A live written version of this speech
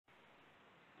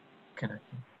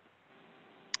Connecting.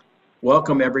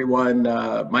 Welcome, everyone.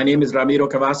 My name is Ramiro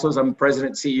Cavazos. I'm President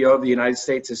and CEO of the United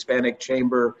States Hispanic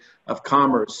Chamber of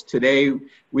Commerce. Today,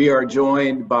 we are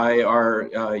joined by our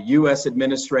U.S.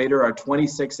 Administrator, our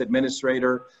 26th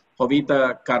Administrator,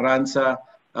 Jovita Carranza,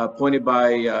 appointed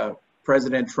by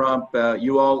President Trump.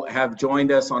 You all have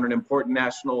joined us on an important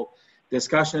national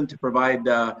discussion to provide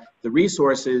the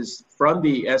resources from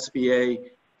the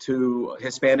SBA to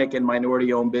Hispanic and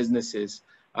minority-owned businesses.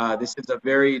 This is a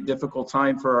very difficult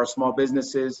time for our small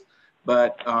businesses,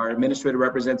 but our administrator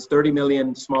represents 30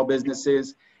 million small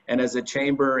businesses. And as a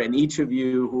chamber, and each of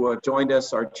you who have joined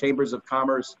us, our chambers of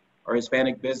commerce, our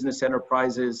Hispanic business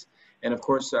enterprises, and of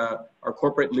course, our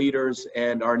corporate leaders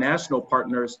and our national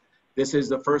partners, this is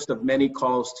the first of many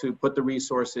calls to put the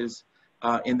resources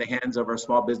in the hands of our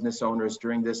small business owners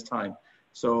during this time.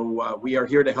 So we are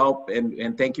here to help,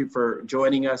 and thank you for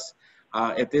joining us.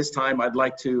 At this time, I'd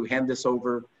like to hand this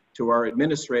over to our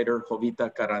administrator,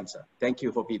 Jovita Carranza. Thank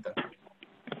you, Jovita.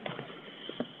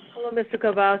 Hello, Mr.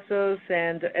 Cavazos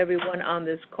and everyone on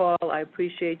this call. I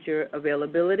appreciate your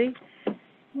availability,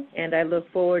 and I look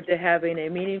forward to having a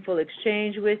meaningful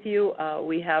exchange with you.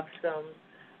 We have some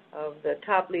of the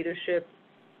top leadership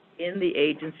in the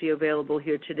agency available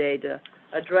here today to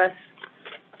address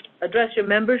your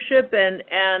membership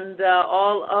and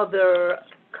all other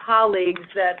colleagues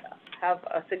that have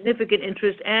a significant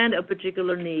interest and a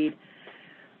particular need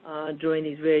during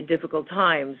these very difficult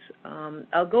times.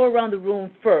 I'll go around the room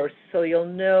first so you'll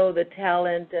know the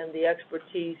talent and the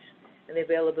expertise and the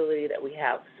availability that we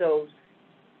have. So,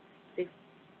 Steve.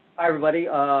 Hi, everybody.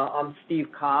 I'm Steve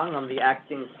Kong. I'm the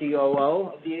acting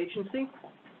COO of the agency.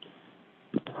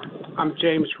 I'm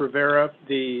James Rivera,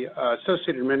 the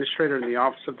Associate Administrator in the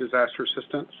Office of Disaster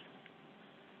Assistance.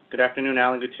 Good afternoon,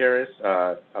 Alan Gutierrez,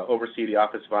 oversee the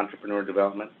Office of Entrepreneur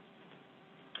Development.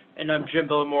 And I'm Jim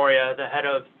Villamoria, the head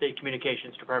of the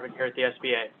Communications Department here at the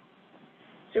SBA.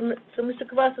 So Mr.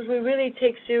 Cavazos, we really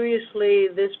take seriously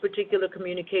this particular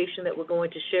communication that we're going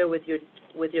to share with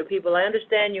your people. I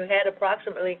understand you had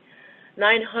approximately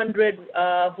 900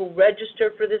 who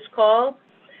registered for this call.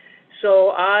 So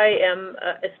I am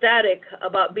ecstatic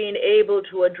about being able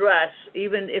to address,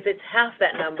 even if it's half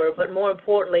that number, but more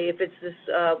importantly, if it's this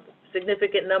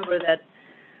significant number that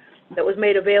was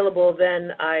made available,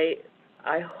 then I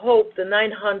hope the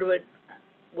 900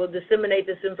 will disseminate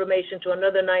this information to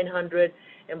another 900,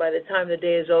 and by the time the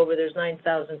day is over, there's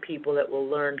 9,000 people that will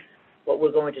learn what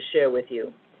we're going to share with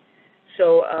you.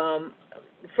 So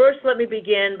first, let me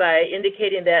begin by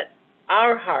indicating that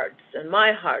our hearts and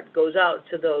my heart goes out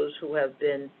to those who have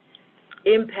been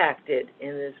impacted in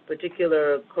this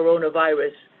particular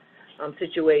coronavirus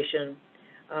situation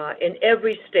in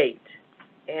every state.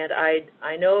 And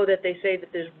I know that they say that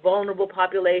there's vulnerable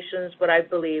populations, but I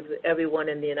believe that everyone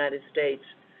in the United States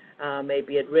may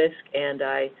be at risk. And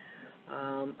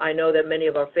I know that many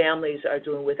of our families are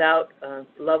doing without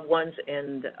loved ones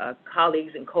and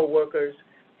colleagues and co-workers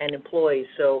and employees.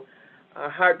 So our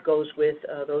heart goes with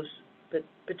those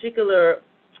particular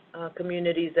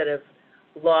communities that have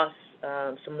lost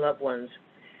some loved ones.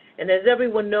 And as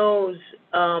everyone knows,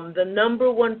 the number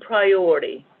one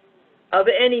priority of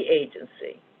any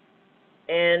agency,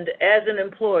 and as an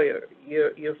employer,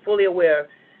 you're fully aware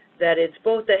that it's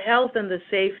both the health and the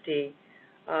safety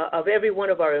of every one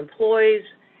of our employees,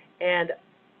 and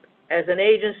as an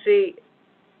agency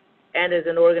and as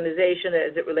an organization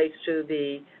as it relates to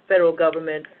the federal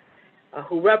government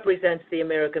who represents the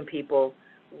American people,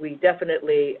 we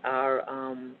definitely are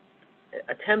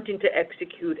attempting to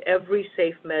execute every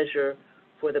safe measure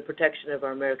for the protection of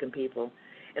our American people.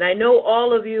 And I know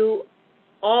all of you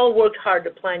all worked hard to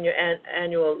plan your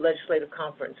annual legislative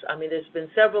conference. I mean, there's been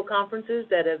several conferences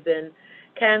that have been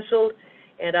canceled,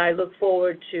 and I look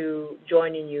forward to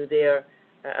joining you there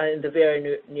in the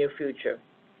very near future.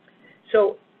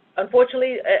 So,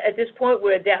 unfortunately, at this point,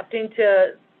 we're adapting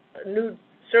to new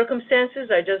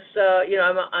circumstances. I just,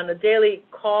 I'm on a daily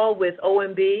call with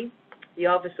OMB, the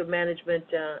Office of Management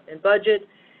and Budget.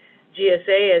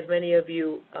 GSA, as many of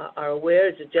you are aware,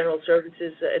 is the General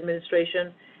Services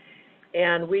Administration,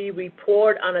 and we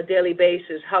report on a daily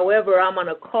basis. However, I'm on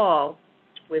a call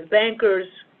with bankers,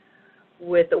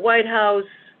 with the White House,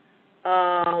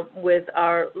 with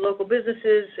our local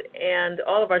businesses, and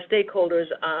all of our stakeholders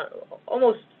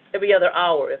almost every other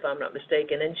hour, if I'm not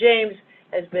mistaken. And James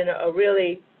has been a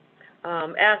really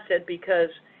asset because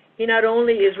he not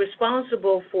only is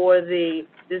responsible for the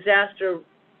disaster,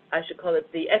 I should call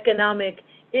it the economic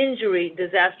injury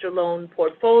disaster loan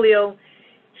portfolio,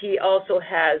 he also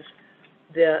has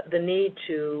the need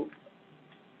to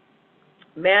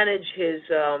manage his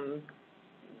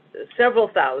several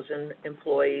thousand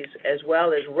employees, as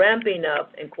well as ramping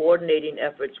up and coordinating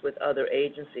efforts with other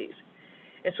agencies.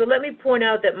 And so let me point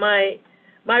out that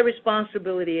my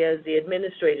responsibility as the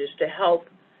administrator is to help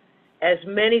as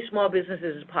many small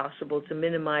businesses as possible to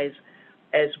minimize,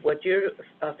 as what you're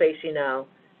facing now,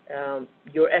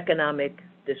 your economic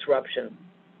disruption.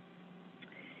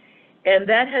 And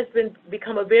that has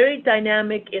become a very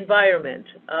dynamic environment.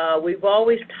 We've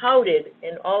always touted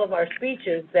in all of our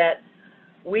speeches that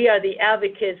we are the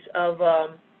advocates of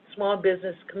small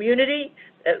business community.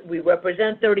 We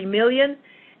represent 30 million,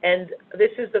 and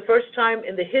this is the first time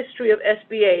in the history of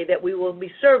SBA that we will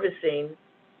be servicing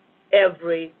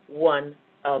every one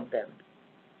of them.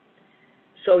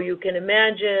 So you can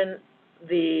imagine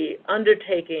the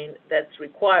undertaking that's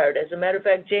required. As a matter of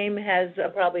fact, James has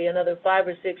probably another 5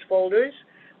 or 6 folders,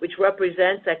 which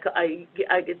represents, I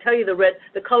can tell you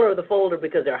the color of the folder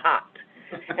because they're hot,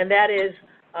 and that is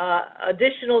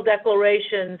additional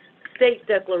declarations, state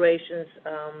declarations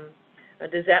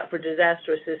for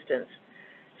disaster assistance.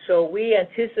 So we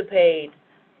anticipate,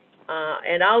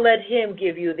 and I'll let him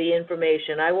give you the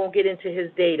information. I won't get into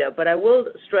his data, but I will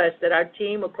stress that our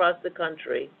team across the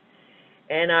country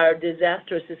and our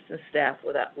disaster assistance staff,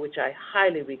 which I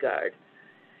highly regard,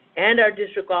 and our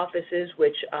district offices,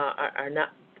 which are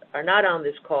not on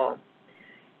this call,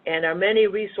 and our many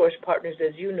resource partners,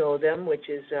 as you know them, which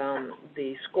is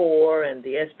the SCORE and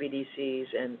the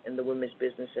SBDCs and the Women's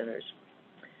Business Centers.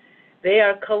 They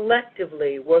are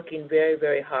collectively working very,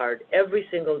 very hard every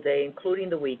single day, including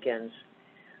the weekends.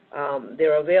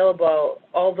 They're available,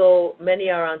 although many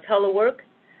are on telework,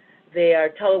 they are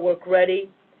telework ready,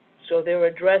 so they're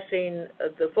addressing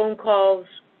the phone calls,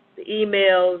 the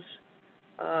emails,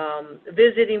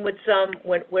 visiting with some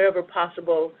wherever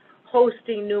possible,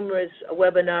 hosting numerous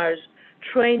webinars.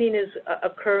 Training is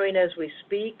occurring as we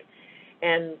speak,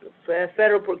 and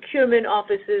federal procurement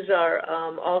offices are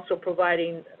also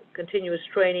providing continuous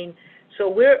training. So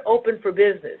we're open for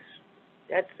business.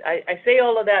 I say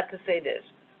all of that to say this.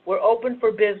 We're open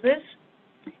for business,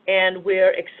 and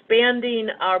we're expanding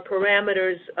our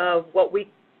parameters of what we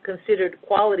considered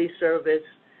quality service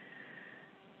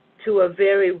to a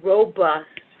very robust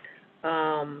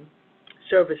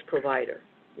service provider.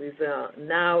 We've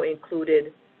now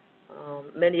included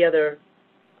many other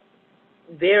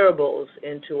variables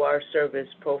into our service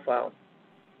profile.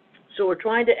 So we're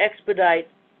trying to expedite,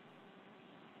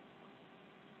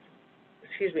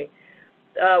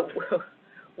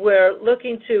 we're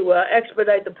looking to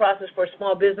expedite the process for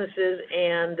small businesses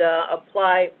and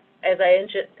apply, as I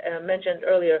mentioned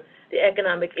earlier, the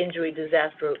economic injury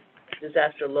disaster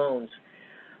loans.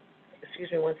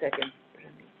 Excuse me one second.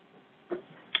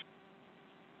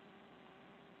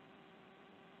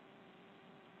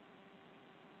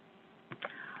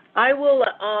 I will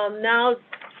now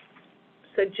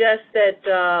suggest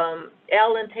that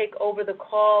Alan take over the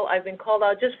call. I've been called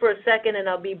out just for a second, and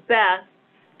I'll be back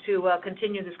to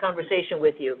continue this conversation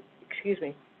with you. Excuse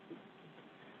me.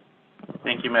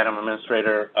 Thank you, Madam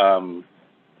Administrator. On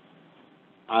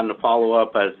the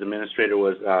follow-up, as the Administrator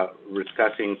was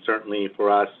discussing, certainly for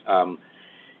us,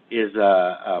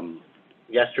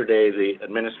 yesterday the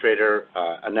Administrator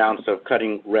announced of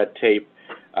cutting red tape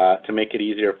to make it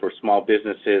easier for small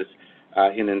businesses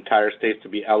in the entire state to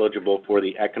be eligible for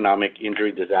the economic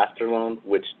injury disaster loan,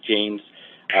 which James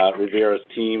Rivera's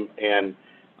team and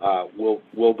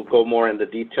we'll go more into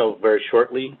detail very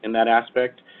shortly in that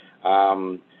aspect.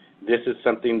 This is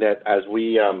something that, as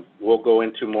we will go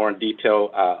into more in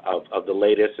detail of the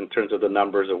latest in terms of the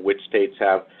numbers of which states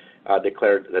have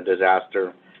declared the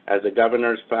disaster. As the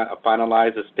governors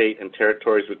finalize the state and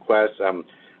territories' requests,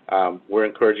 we're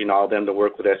encouraging all of them to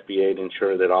work with SBA to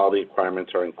ensure that all the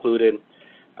requirements are included.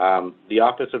 The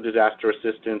Office of Disaster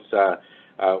Assistance,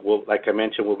 like I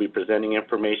mentioned, will be presenting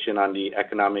information on the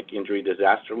Economic Injury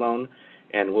Disaster Loan,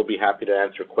 and we'll be happy to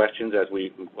answer questions as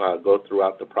we go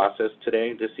throughout the process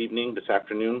today, this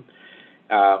afternoon.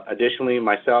 Additionally,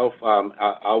 myself,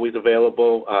 always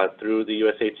available through the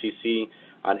USHCC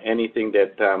on anything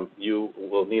that you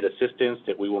will need assistance,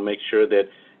 that we will make sure that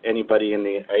anybody in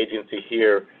the agency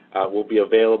here will be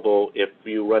available if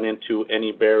you run into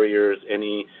any barriers,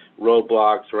 any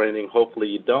roadblocks or anything. Hopefully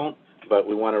you don't, but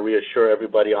we want to reassure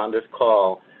everybody on this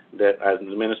call that, as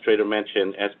the Administrator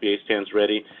mentioned, SBA stands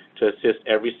ready to assist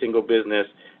every single business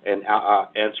and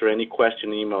answer any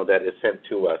question email that is sent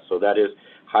to us. So that is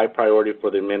high priority for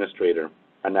the Administrator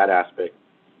on that aspect.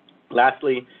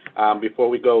 Lastly, before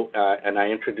we go and I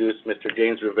introduce Mr.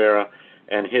 James Rivera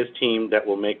and his team that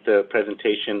will make the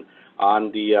presentation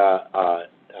on the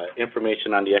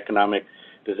information on the economic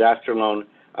disaster loan,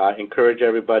 encourage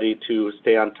everybody to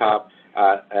stay on top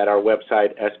at our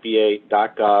website,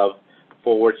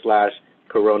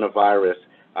 sba.gov/coronavirus.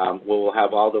 We'll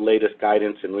have all the latest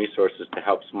guidance and resources to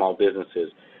help small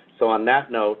businesses. So on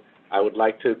that note, I would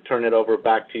like to turn it over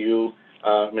back to you,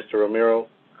 Mr. Ramiro,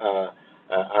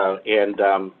 and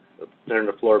turn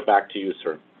the floor back to you,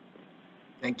 sir.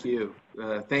 Thank you.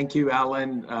 Thank you,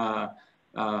 Alan,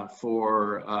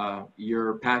 for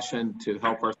your passion to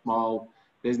help our small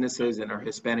businesses and our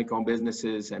Hispanic-owned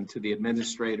businesses, and to the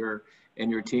administrator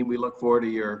and your team. We look forward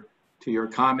to your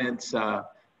comments.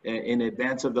 In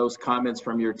advance of those comments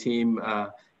from your team,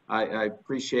 I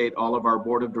appreciate all of our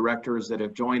board of directors that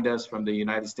have joined us from the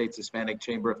United States Hispanic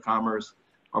Chamber of Commerce,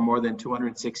 our more than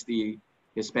 260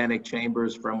 Hispanic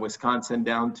chambers from Wisconsin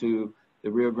down to the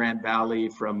Rio Grande Valley,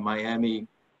 from Miami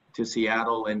to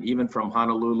Seattle, and even from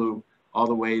Honolulu all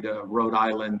the way to Rhode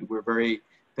Island. We're very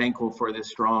thankful for this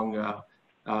strong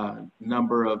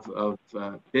number of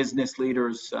business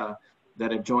leaders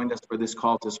that have joined us for this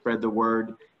call to spread the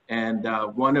word. And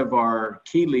one of our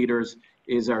key leaders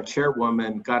is our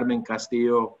chairwoman, Carmen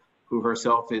Castillo, who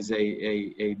herself is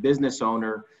a business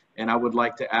owner. And I would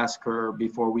like to ask her,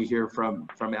 before we hear from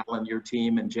Alan, your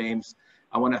team, and James,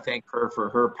 I want to thank her for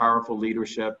her powerful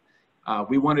leadership.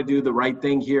 We want to do the right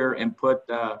thing here and put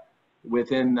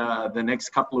within the next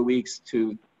couple of weeks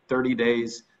to 30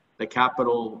 days the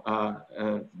capital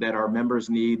that our members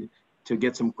need to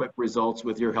get some quick results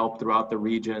with your help throughout the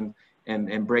region,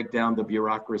 and break down the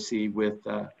bureaucracy with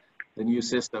the new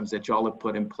systems that y'all have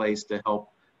put in place to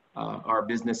help our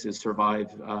businesses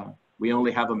survive. We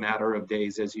only have a matter of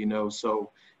days, as you know.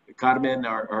 So Carmen,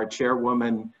 our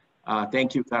chairwoman,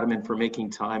 thank you, Carmen, for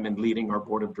making time and leading our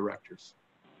board of directors.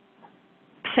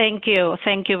 Thank you.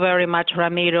 Thank you very much,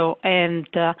 Ramiro. And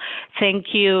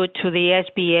thank you to the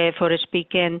SBA for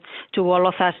speaking to all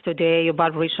of us today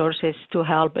about resources to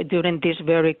help during this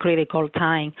very critical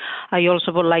time. I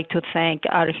also would like to thank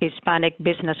our Hispanic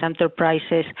business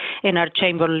enterprises and our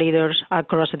chamber leaders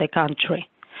across the country.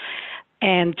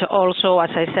 And also,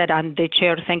 as I said, I'm the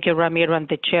chair. Thank you, Ramiro, and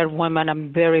the chairwoman.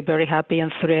 I'm very, very happy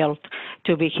and thrilled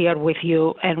to be here with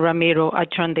you. And Ramiro, I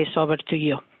turn this over to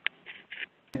you.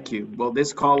 Thank you. Well,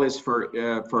 this call is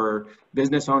for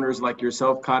business owners like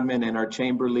yourself, Carmen, and our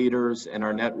chamber leaders and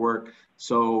our network.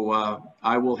 So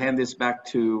I will hand this back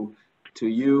to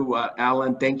you,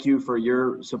 Alan. Thank you for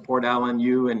your support, Alan,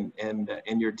 you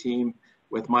and your team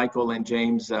with Michael and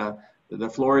James. The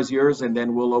floor is yours, and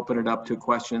then we'll open it up to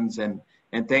questions. And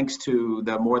thanks to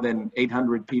the more than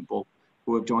 800 people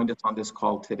who have joined us on this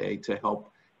call today to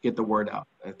help get the word out.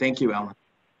 Thank you, Alan.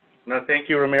 No, thank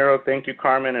you, Ramiro. Thank you,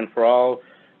 Carmen, and for all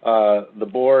the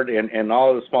board and all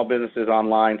of the small businesses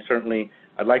online. Certainly,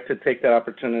 I'd like to take that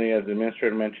opportunity, as the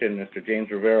administrator mentioned, Mr.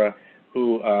 James Rivera,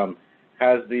 who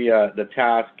has the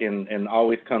task and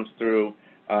always comes through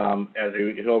as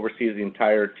he oversees the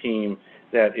entire team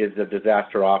that is the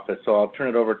disaster office. So I'll turn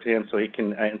it over to him so he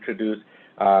can introduce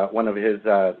one of his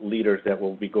leaders that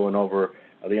will be going over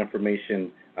the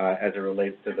information as it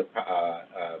relates to the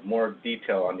more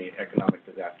detail on the economic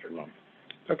disaster loan.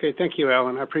 Okay, thank you,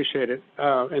 Alan. I appreciate it.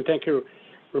 And thank you,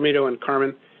 Ramiro and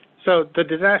Carmen. So the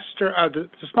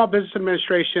Small Business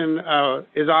Administration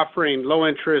is offering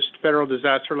low-interest federal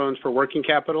disaster loans for working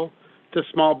capital to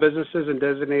small businesses in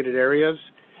designated areas.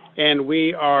 And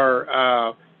we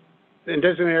are in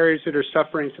designated areas that are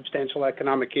suffering substantial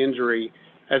economic injury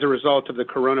as a result of the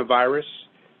coronavirus.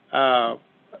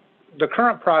 The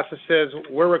current process is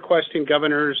we're requesting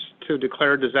governors to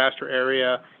declare a disaster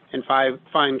area and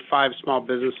find 5 small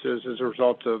businesses as a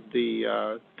result of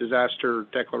the disaster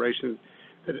declaration.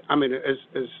 I mean, as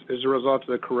a result of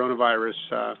the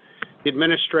coronavirus. The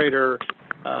administrator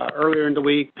earlier in the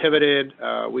week pivoted.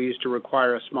 We used to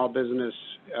require a small business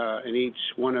in each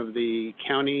one of the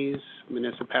counties,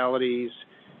 municipalities,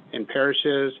 and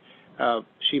parishes.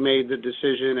 She made the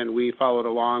decision, and we followed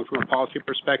along. From a policy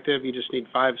perspective, you just need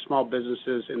 5 small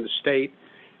businesses in the state.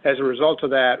 As a result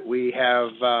of that, we have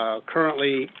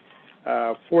currently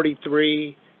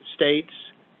 43 states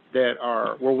that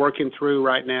we're working through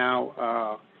right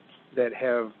now that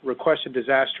have requested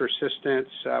disaster assistance.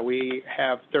 We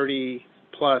have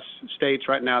 30-plus states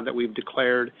right now that we've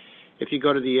declared. If you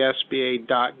go to the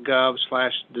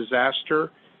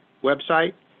SBA.gov/disaster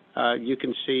website, you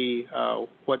can see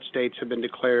what states have been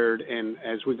declared, and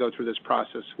as we go through this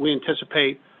process. We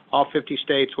anticipate all 50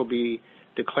 states will be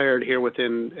declared here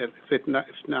within, if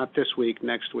not this week,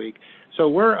 next week. So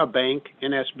we're a bank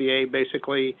in SBA,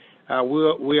 basically.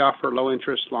 We offer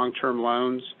low-interest, long-term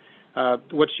loans.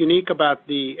 What's unique about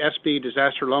the SB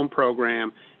Disaster Loan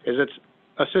Program is it's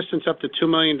assistance up to $2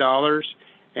 million,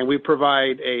 and we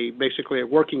provide basically a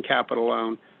working capital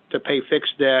loan to pay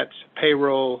fixed debts,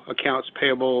 payroll, accounts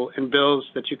payable, and bills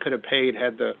that you could have paid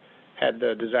had the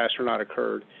disaster not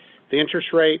occurred. The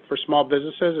interest rate for small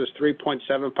businesses is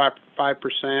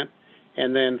 3.75%,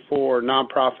 and then for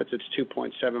nonprofits, it's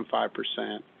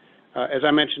 2.75%. As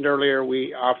I mentioned earlier,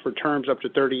 we offer terms up to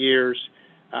 30 years,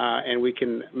 and we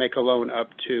can make a loan up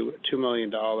to $2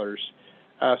 million.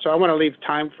 So I want to leave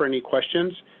time for any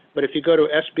questions, but if you go to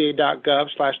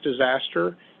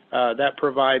sba.gov/disaster, that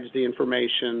provides the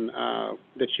information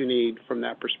that you need from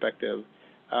that perspective.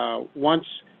 Once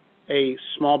a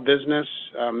small business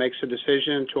makes a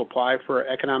decision to apply for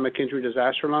an economic injury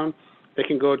disaster loan, they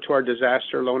can go to our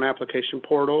disaster loan application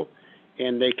portal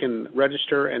and they can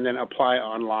register and then apply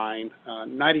online.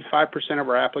 95% of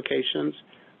our applications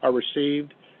are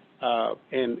received,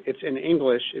 and it's in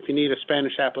English. If you need a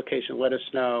Spanish application, let us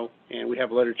know, and we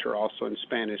have literature also in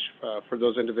Spanish for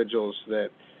those individuals that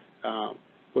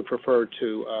would prefer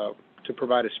to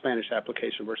provide a Spanish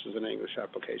application versus an English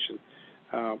application.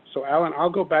 So Alan, I'll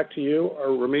go back to you,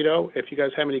 or Ramiro, if you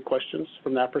guys have any questions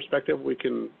from that perspective, we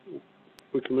can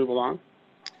move along.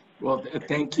 Well,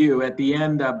 thank you. At the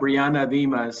end, Brianna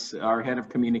Dimas, our head of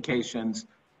communications,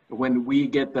 when we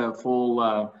get the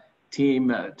full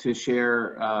team to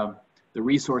share the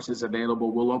resources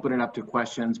available, we'll open it up to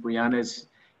questions. Brianna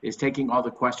is taking all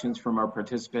the questions from our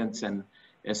participants, and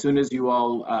as soon as you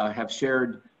all have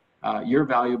shared your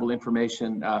valuable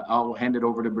information, I'll hand it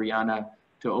over to Brianna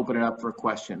to open it up for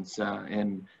questions.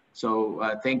 And so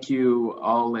thank you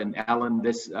all, and Alan,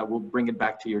 we'll bring it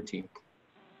back to your team.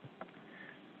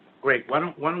 Great. Why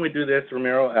don't we do this,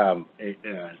 Ramiro, in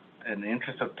the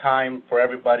interest of time for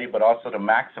everybody, but also to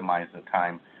maximize the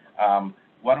time.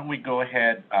 Why don't we go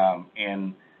ahead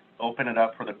and open it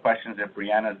up for the questions that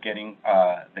Brianna is getting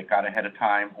that got ahead of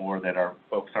time, or that our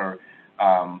folks are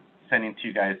sending to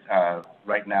you guys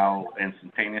right now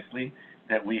instantaneously,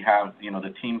 that we have,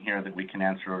 the team here that we can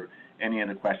answer any of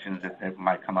the questions that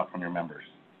might come up from your members.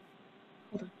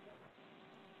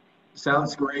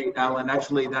 Sounds great, Alan.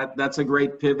 Actually, that's a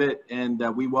great pivot, and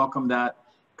we welcome that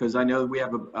because I know we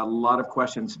have a lot of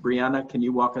questions. Brianna, can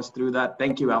you walk us through that?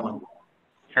 Thank you, Alan.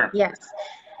 Sure. Yes.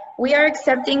 We are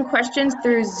accepting questions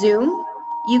through Zoom.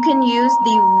 You can use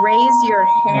the raise your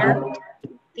hand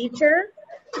feature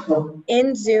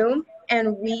in Zoom,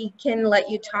 and we can let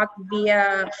you talk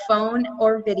via phone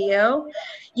or video.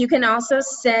 You can also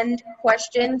send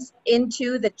questions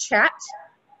into the chat,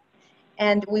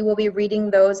 and we will be reading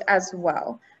those as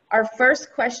well. Our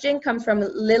first question comes from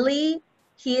Lily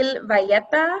Gil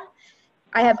Valletta.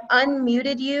 I have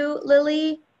unmuted you,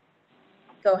 Lily.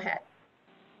 Go ahead.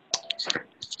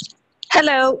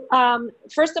 Hello.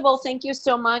 First of all, thank you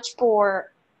so much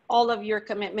for all of your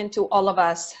commitment to all of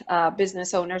us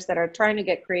business owners that are trying to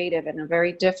get creative in a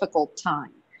very difficult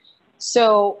time.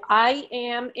 So I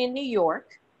am in New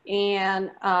York,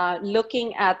 and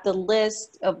looking at the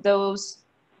list of those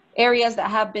areas that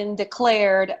have been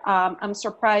declared, I'm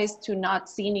surprised to not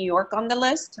see New York on the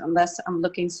list, unless I'm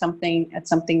looking at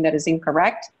something that is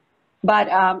incorrect. But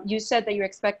you said that you're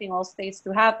expecting all states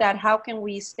to have that. How can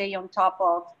we stay on top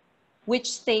of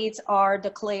which states are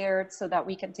declared so that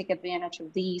we can take advantage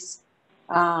of these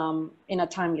in a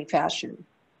timely fashion?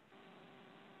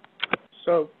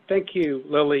 So thank you,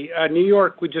 Lily. New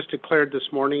York, we just declared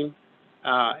this morning.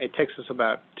 It takes us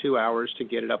about 2 hours to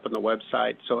get it up on the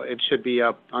website, so it should be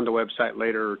up on the website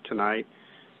later tonight.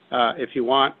 If you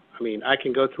want, I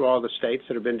can go through all the states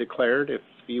that have been declared if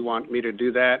you want me to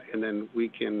do that, and then we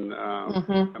can, why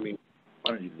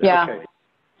don't you do that? Yeah. Okay.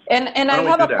 And I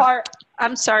have a part,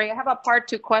 I'm sorry, I have a part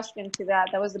 2 question to that.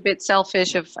 That was a bit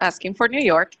selfish of asking for New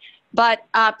York, but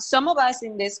some of us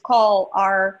in this call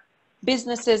are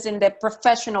businesses in the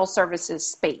professional services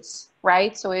space,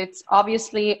 right? So it's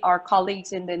obviously our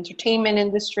colleagues in the entertainment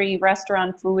industry,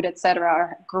 restaurant, food, et cetera,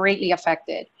 are greatly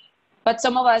affected. But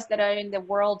some of us that are in the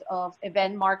world of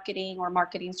event marketing or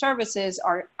marketing services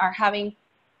are having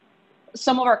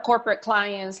some of our corporate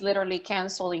clients literally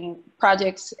canceling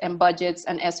projects and budgets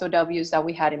and SOWs that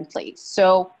we had in place.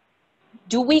 So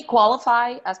do we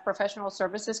qualify as professional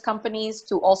services companies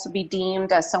to also be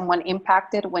deemed as someone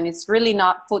impacted when it's really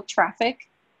not foot traffic,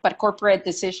 but corporate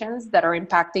decisions that are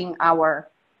impacting our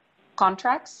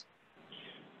contracts?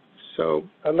 So,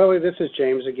 Lily, this is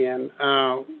James again.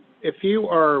 If you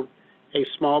are a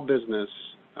small business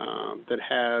that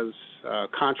has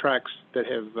contracts that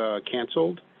have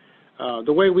canceled,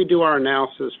 the way we do our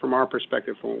analysis from our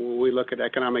perspective, when we look at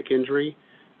economic injury,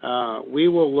 we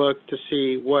will look to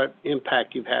see what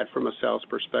impact you've had from a sales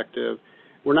perspective.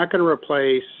 We're not going to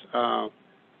replace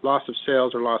loss of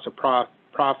sales or loss of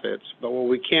profits, but what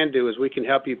we can do is we can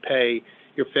help you pay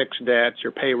your fixed debts,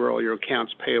 your payroll, your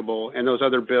accounts payable, and those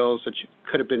other bills that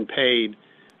could have been paid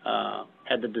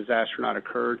had the disaster not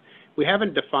occurred. We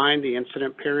haven't defined the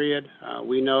incident period.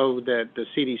 We know that the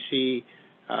CDC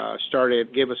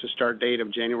gave us a start date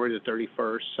of January the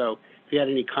 31st. So if you had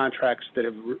any contracts that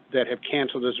have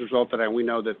canceled as a result of that, we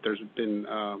know that there's been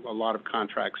a lot of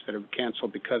contracts that have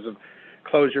canceled because of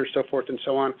closure, so forth and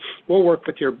so on. We'll work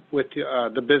with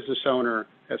the business owner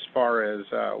as far as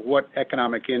what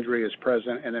economic injury is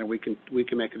present, and then we can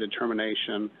make a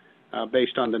determination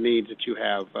based on the needs that you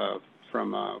have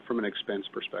from an expense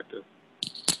perspective.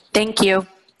 Thank you.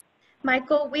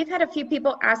 Michael, we've had a few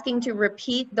people asking to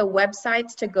repeat the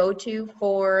websites to go to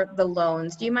for the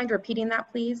loans. Do you mind repeating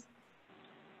that, please?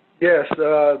 Yes,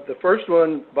 the first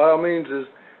one, by all means, is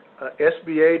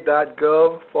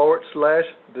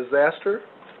sba.gov/disaster.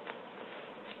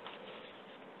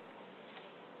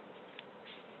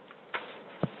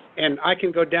 And I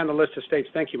can go down the list of states.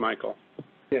 Thank you, Michael.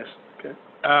 Yes, okay.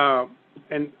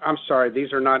 And I'm sorry,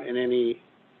 these are not in any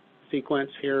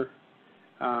sequence here,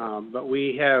 but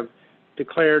we have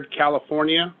declared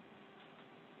California.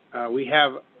 We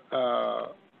have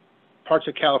parts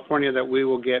of California that we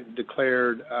will get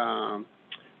declared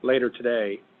later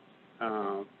today.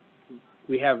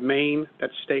 We have Maine,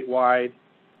 that's statewide.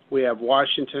 We have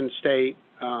Washington State,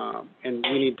 and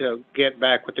we need to get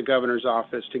back with the governor's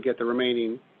office to get the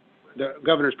remaining. The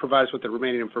governor provides with the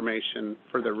remaining information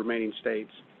for the remaining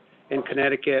states. In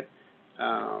Connecticut,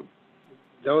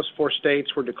 those 4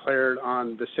 states were declared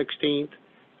on the 16th.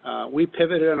 We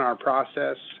pivoted in our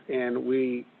process, and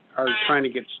we are trying to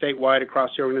get statewide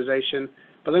across the organization.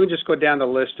 But let me just go down the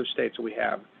list of states that we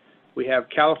have. We have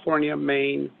California,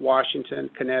 Maine, Washington,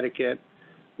 Connecticut,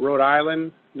 Rhode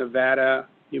Island, Nevada,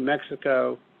 New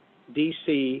Mexico,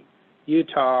 D.C.,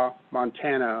 Utah,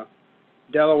 Montana,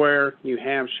 Delaware, New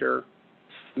Hampshire,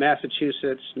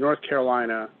 Massachusetts, North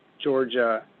Carolina,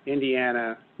 Georgia,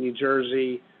 Indiana, New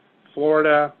Jersey,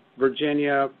 Florida,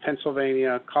 Virginia,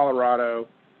 Pennsylvania, Colorado,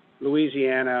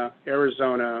 Louisiana,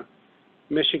 Arizona,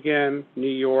 Michigan, New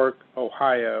York,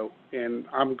 Ohio, and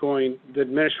the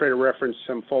administrator referenced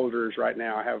some folders right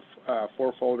now. I have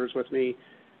 4 folders with me.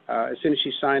 As soon as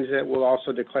she signs it, we'll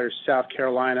also declare South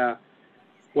Carolina,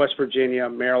 West Virginia,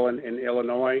 Maryland, and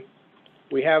Illinois.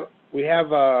 We have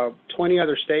 20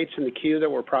 other states in the queue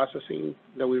that we're processing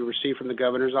that we received from the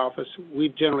governor's office. We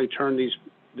generally turn these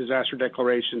disaster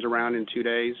declarations around in 2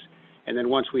 days, and then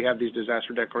once we have these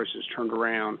disaster declarations turned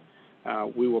around,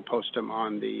 we will post them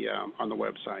on the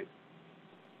website.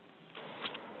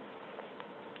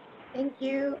 Thank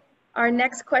you. Our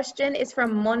next question is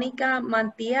from Monica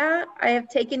Mantilla. I have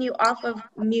taken you off of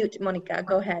mute, Monica.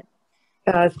 Go ahead.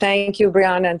 Thank you,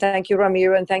 Brianna, and thank you,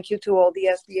 Ramiro, and thank you to all the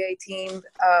SBA team,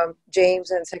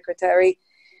 James and Secretary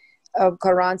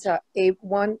Carranza.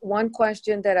 One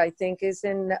question that I think is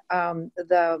in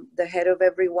the head of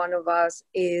every one of us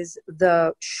is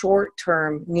the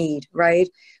short-term need, right?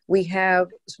 We have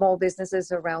small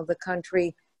businesses around the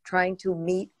country trying to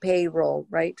meet payroll,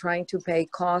 right? Trying to pay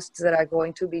costs that are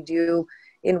going to be due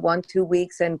in 1-2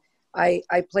 weeks. And I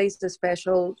placed a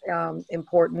special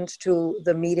importance to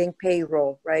the meeting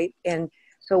payroll, right? And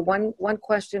so one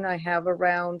question I have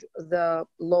around the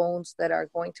loans that are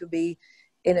going to be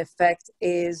in effect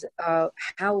is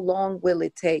how long will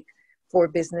it take for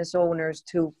business owners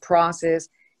to process,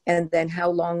 and then how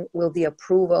long will the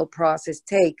approval process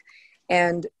take?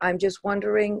 And I'm just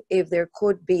wondering if there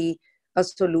could be a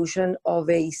solution of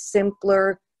a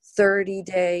simpler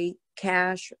 30-day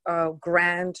cash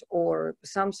grant or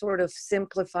some sort of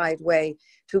simplified way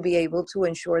to be able to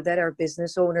ensure that our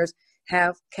business owners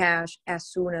have cash as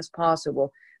soon as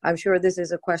possible. I'm sure this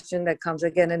is a question that comes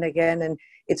again and again, and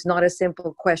it's not a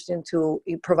simple question to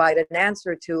provide an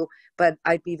answer to, but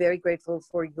I'd be very grateful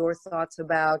for your thoughts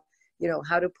about,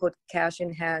 how to put cash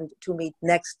in hand to meet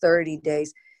next 30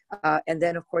 days. And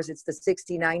then, of course, it's the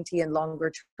 60, 90, and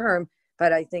longer term.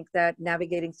 But I think that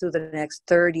navigating through the next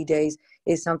 30 days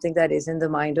is something that is in the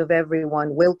mind of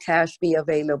everyone. Will cash be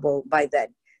available by then?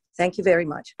 Thank you very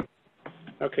much.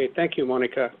 Okay, thank you,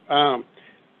 Monica.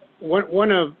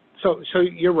 So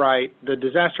you're right. The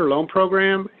disaster loan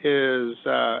program is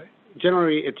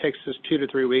generally it takes us 2 to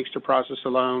 3 weeks to process a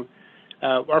loan.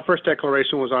 Our first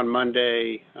declaration was on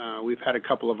Monday. We've had a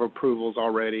couple of approvals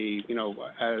already.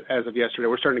 As of yesterday,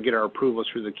 we're starting to get our approvals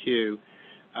through the queue.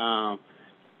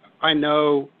 I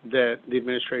know that the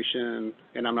administration,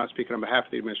 and I'm not speaking on behalf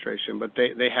of the administration, but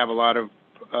they have a lot of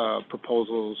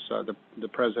proposals, the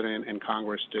president and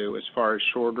Congress do, as far as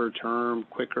shorter term,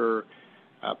 quicker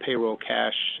payroll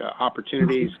cash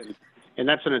opportunities. And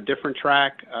that's on a different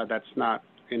track. That's not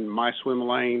in my swim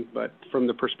lane, but from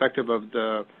the perspective of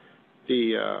the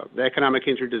Economic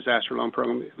Injury Disaster Loan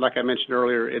Program, like I mentioned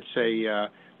earlier, it's a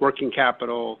working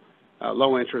capital,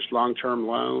 low interest, long-term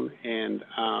loan, and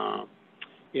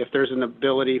if there's an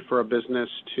ability for a business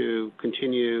to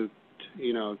continue,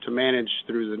 to manage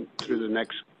through the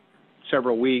next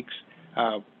several weeks,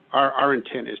 our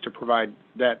intent is to provide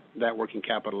that working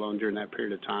capital loan during that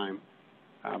period of time.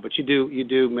 But you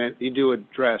do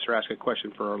address or ask a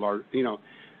question for a large,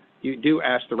 you do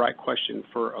ask the right question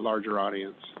for a larger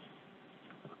audience.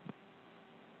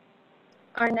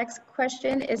 Our next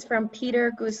question is from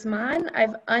Peter Guzman.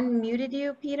 I've unmuted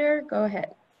you, Peter. Go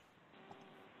ahead.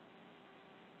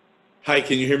 Hi,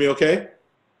 can you hear me okay?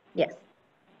 Yes.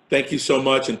 Thank you so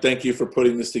much, and thank you for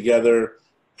putting this together.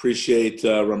 Appreciate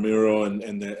Ramiro and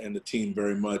the team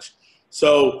very much.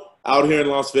 So out here in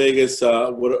Las Vegas,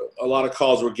 what a lot of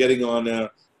calls we're getting on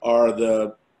are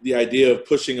the idea of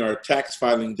pushing our tax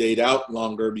filing date out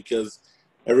longer because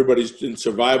everybody's in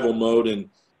survival mode, and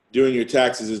doing your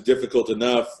taxes is difficult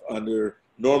enough under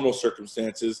normal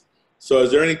circumstances. So is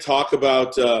there any talk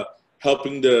about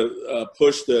helping to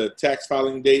push the tax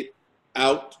filing date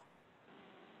out?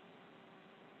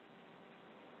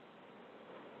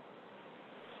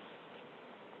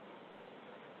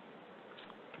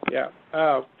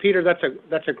 Yeah, Peter,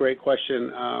 that's a great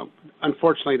question.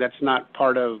 Unfortunately, that's not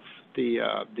part of the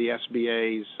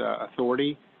SBA's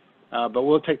authority, but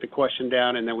we'll take the question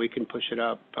down and then we can push it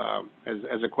up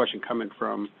as a question coming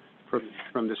from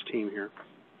this team here.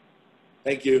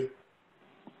 Thank you.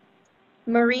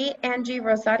 Marie Angie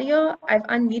Rosario, I've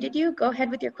unmuted you. Go ahead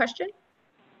with your question.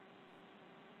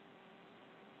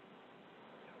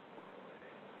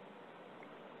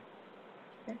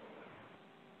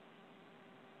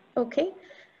 Okay.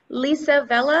 Lisa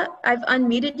Vela, I've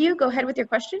unmuted you. Go ahead with your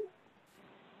question.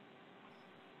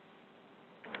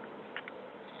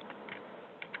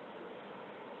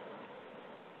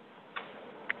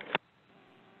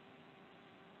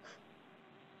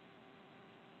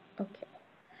 Okay.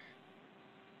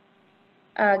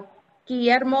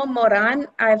 Guillermo Moran,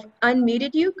 I've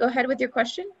unmuted you. Go ahead with your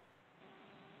question.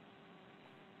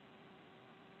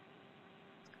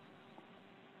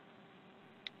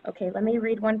 Okay, let me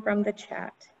read one from the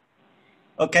chat.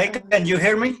 Okay, can you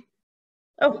hear me?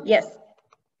 Oh, yes.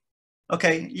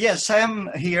 Okay, yes, I am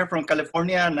here from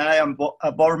California, and I am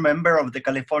a board member of the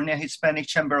California Hispanic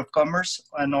Chamber of Commerce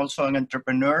and also an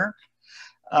entrepreneur.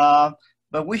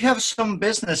 But we have some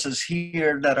businesses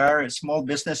here that are small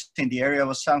businesses in the area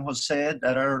of San Jose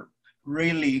that are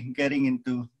really getting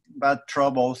into bad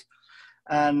troubles.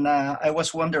 And I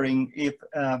was wondering if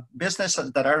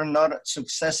businesses that are not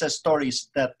success stories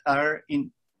that are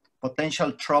in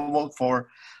potential trouble for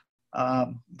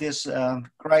this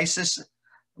crisis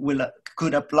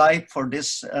could apply for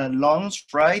these loans,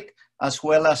 right? As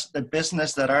well as the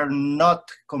business that are not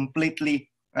completely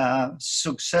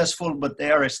successful, but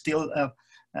they are still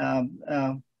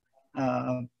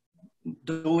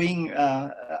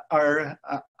are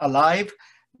alive.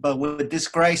 But with this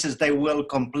crisis, they will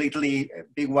completely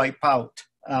be wiped out.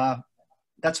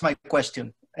 That's my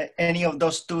question. Any of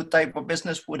those two type of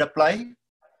business would apply?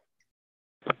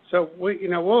 So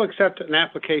we'll accept an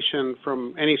application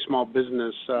from any small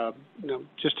business.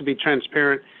 Just to be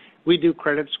transparent, we do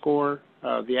credit score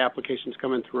the applications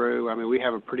coming through. I mean, we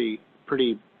have a pretty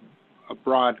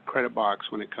broad credit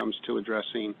box when it comes to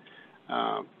addressing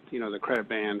the credit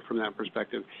band from that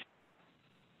perspective.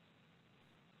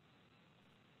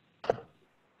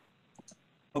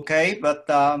 Okay, but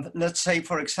let's say,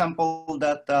 for example,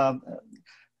 that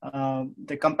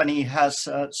the company has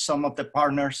some of the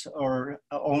partners or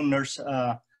owners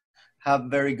have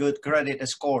very good credit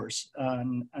scores,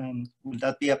 and will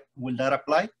that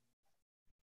apply?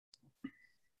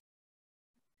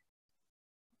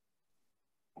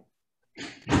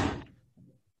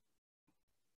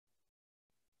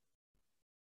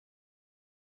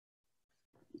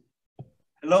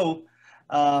 Hello.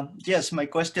 Yes, my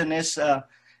question is,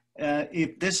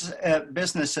 if these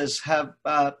businesses have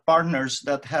partners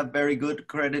that have very good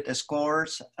credit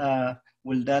scores,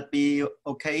 will that be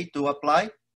okay to apply?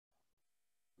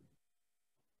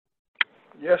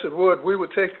 Yes, it would. We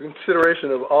would take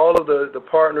consideration of all of the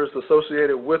partners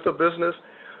associated with a business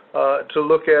to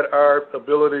look at our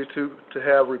ability to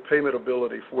have repayment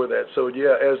ability for that. So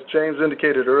yeah, as James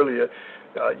indicated earlier,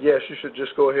 yes, you should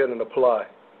just go ahead and apply.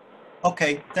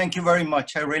 Okay, thank you very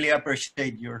much. I really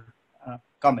appreciate your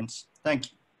comments.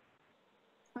 Thank you.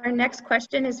 Our next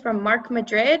question is from Mark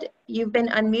Madrid. You've been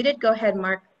unmuted. Go ahead,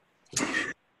 Mark.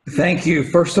 Thank you.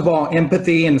 First of all,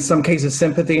 empathy, in some cases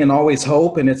sympathy, and always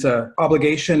hope. And it's an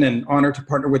obligation and honor to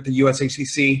partner with the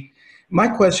USHCC My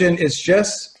question is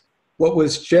just what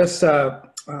was just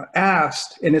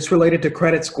asked, and it's related to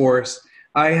credit scores.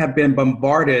 I have been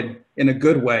bombarded in a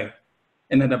good way,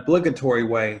 in an obligatory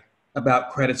way, about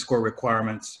credit score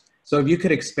requirements. So if you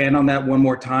could expand on that one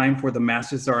more time for the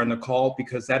masses that are on the call,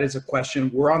 because that is a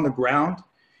question. We're on the ground,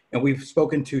 and we've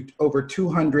spoken to over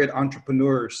 200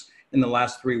 entrepreneurs in the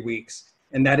last 3 weeks.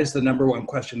 And that is the number one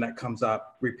question that comes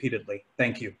up repeatedly.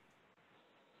 Thank you.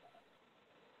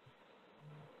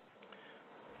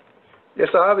 Yes,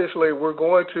 obviously, we're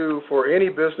going to, for any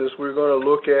business, we're going to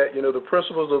look at, the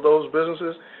principles of those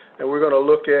businesses, and we're going to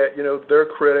look at, their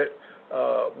credit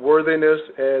worthiness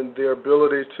and their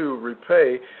ability to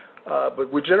repay.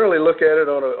 But we generally look at it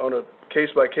on a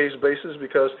case-by-case basis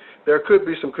because there could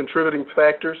be some contributing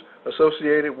factors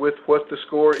associated with what the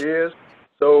score is.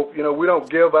 So, we don't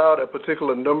give out a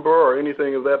particular number or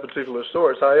anything of that particular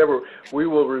sort. However, we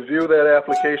will review that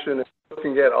application and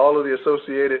looking at all of the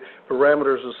associated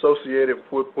parameters associated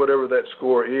with whatever that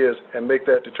score is and make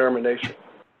that determination.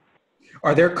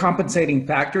 Are there compensating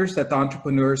factors that the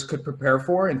entrepreneurs could prepare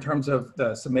for in terms of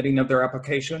the submitting of their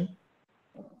application?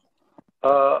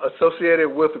 Associated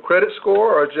with the credit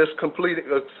score or just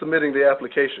submitting the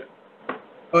application?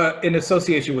 In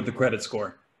association with the credit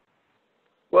score.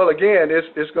 Well, again,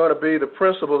 it's going to be the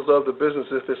principles of the business.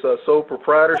 If it's a sole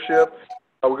proprietorship,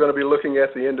 we're going to be looking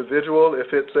at the individual. If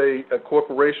it's a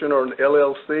corporation or an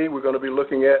LLC, we're going to be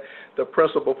looking at the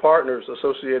principal partners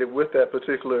associated with that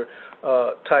particular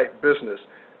type business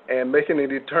and making a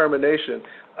determination.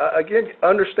 Again,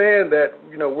 understand that,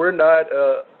 we're not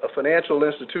a financial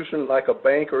institution like a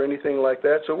bank or anything like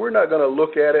that, so we're not going to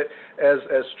look at it as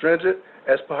stringent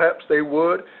as perhaps they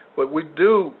would, but we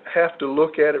do have to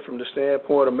look at it from the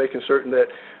standpoint of making certain that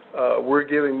we're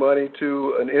giving money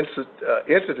to an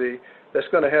entity that's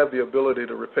going to have the ability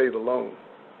to repay the loan.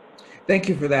 Thank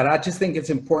you for that. I just think it's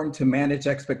important to manage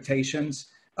expectations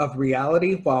of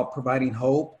reality while providing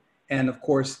hope and, of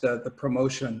course, the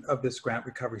promotion of this grant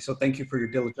recovery. So thank you for your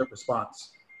diligent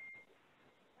response.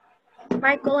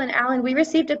 Michael and Alan, we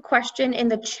received a question in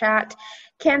the chat.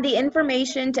 Can the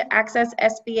information to access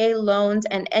SBA loans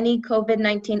and any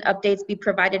COVID-19 updates be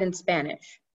provided in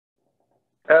Spanish?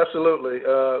 Absolutely.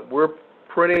 We're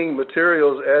printing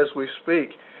materials as we speak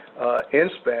in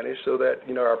Spanish so that,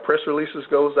 our press releases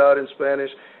goes out in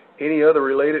Spanish. Any other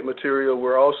related material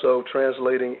we're also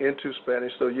translating into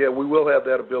Spanish. So yeah, we will have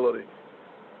that ability.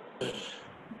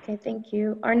 Okay, thank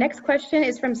you. Our next question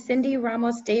is from Cindy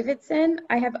Ramos Davidson.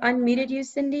 I have unmuted you,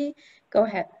 Cindy. Go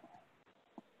ahead.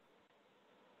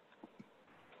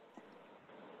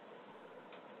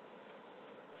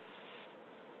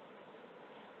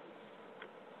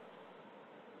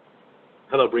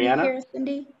 Hello, Brianna. Can you hear us,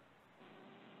 Cindy?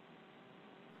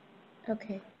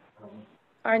 Okay.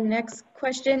 Our next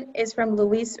question is from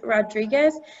Luis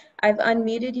Rodriguez. I've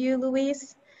unmuted you,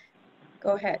 Luis.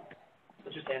 Go ahead.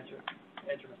 Let's just answer it.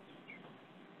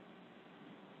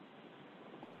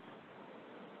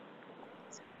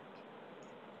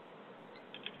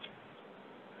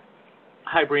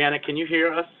 Hi, Brianna. Can you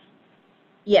hear us?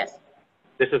 Yes.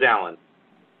 This is Alan.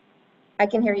 I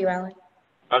can hear you, Alan.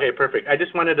 Okay, perfect. I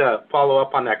just wanted to follow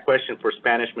up on that question for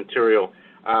Spanish material.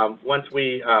 Once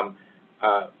we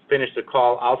finish the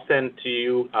call, I'll send to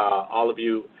you, all of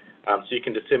you, so you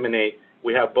can disseminate.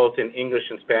 We have both in English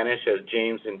and Spanish, as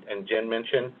James and Jen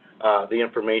mentioned, the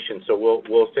information. So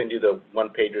we'll send you the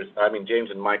one-pagers. I mean,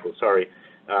 James and Michael, sorry,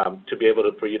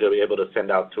 for you to be able to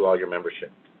send out to all your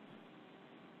membership.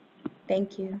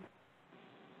 Thank you.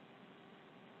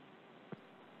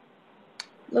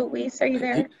 Luis, are you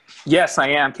there? Yes, I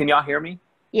am. Can y'all hear me?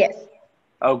 Yes.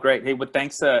 Oh, great. Hey, well,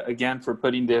 thanks again for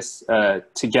putting this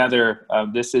together.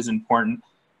 This is important.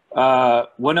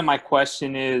 One of my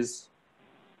question is,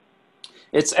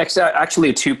 it's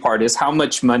actually a two-part, is how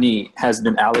much money has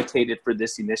been allocated for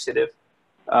this initiative?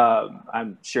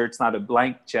 I'm sure it's not a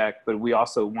blank check, but we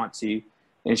also want to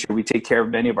ensure we take care of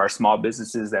many of our small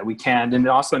businesses that we can. And then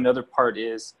also another part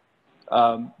is,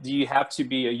 do you have to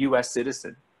be a U.S.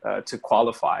 citizen to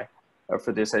qualify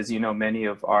for this? As you know, many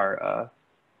of our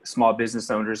small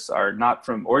business owners are not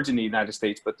from origin in the United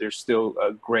States, but they're still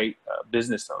great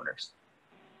business owners.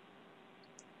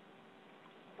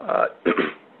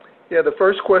 Yeah, the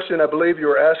first question, I believe you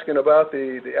were asking about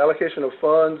the allocation of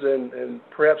funds and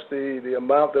perhaps the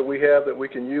amount that we have that we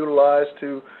can utilize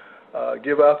to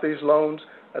give out these loans.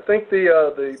 I think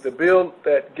the bill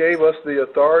that gave us the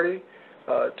authority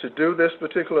to do this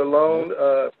particular loan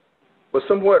was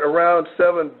somewhat around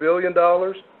 $7 billion.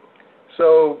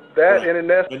 So that, and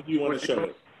in essence, when do you want to show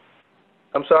it?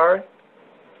 I'm sorry?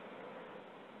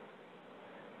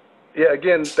 Yeah,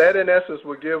 again, that in essence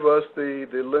would give us the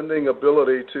lending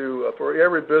ability to, for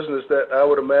every business that I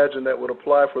would imagine that would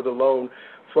apply for the loan,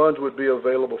 funds would be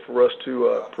available for us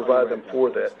to provide them for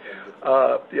that.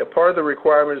 Yeah, part of the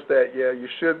requirement is that, yeah, you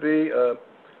should be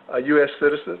a U.S.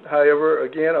 citizen. However,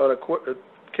 again, on a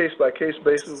case-by-case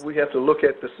basis, we have to look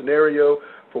at the scenario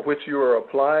for which you are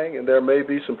applying, and there may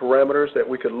be some parameters that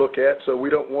we could look at. So we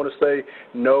don't want to say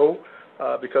no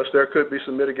because there could be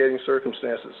some mitigating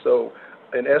circumstances. So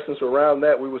in essence, around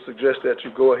that, we would suggest that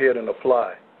you go ahead and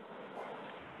apply.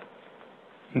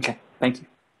 Okay, thank you.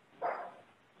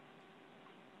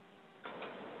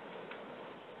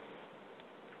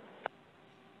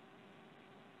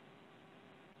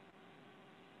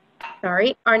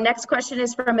 Sorry. Our next question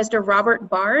is from Mr. Robert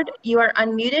Bard. You are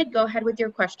unmuted. Go ahead with your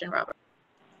question, Robert.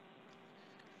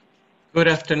 Good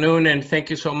afternoon, and thank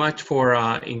you so much for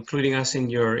including us in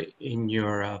your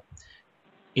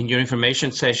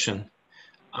information session.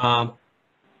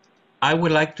 I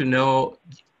would like to know,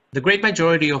 the great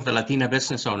majority of the Latina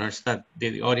business owners, that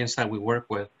the audience that we work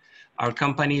with, are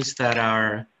companies that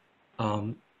are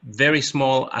very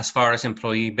small as far as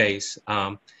employee base.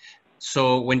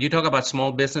 So when you talk about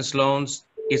small business loans,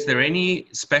 is there any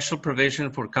special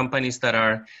provision for companies that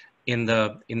are in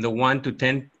the 1 to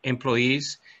 10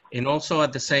 employees? And also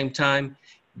at the same time,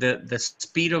 the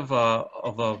speed of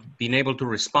being able to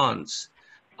respond.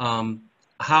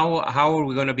 How are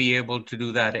we going to be able to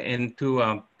do that? And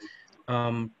to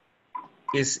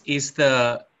is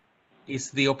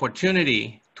the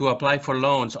opportunity to apply for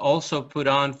loans also put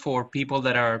on for people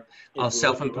that are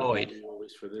self-employed?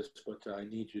 For this, but I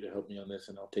need you to help me on this,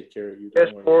 and I'll take care of you.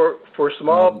 Yes, for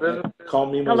small businesses. Call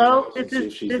me. Hello, this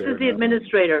is the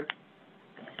administrator.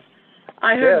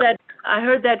 I heard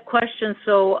that question.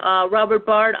 So, Robert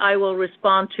Bard, I will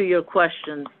respond to your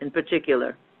question in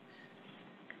particular.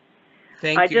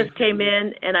 Thank you. I just came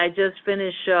in and I just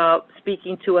finished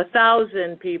speaking to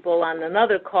 1,000 people on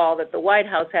another call that the White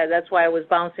House had. That's why I was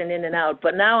bouncing in and out.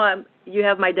 But now you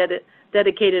have my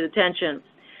dedicated attention.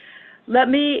 Let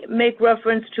me make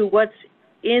reference to what's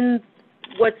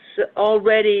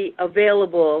already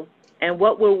available and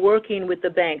what we're working with the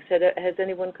banks. Has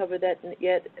anyone covered that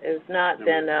yet? If not,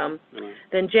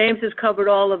 then James has covered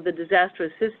all of the disaster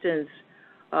assistance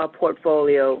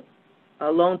portfolio,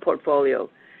 loan portfolio.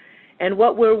 And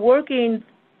what we're working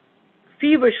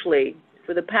feverishly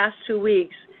for the past 2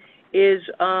 weeks is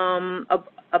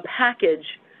a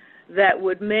package that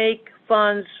would make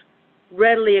funds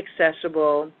readily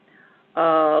accessible,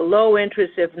 low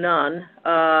interest if none,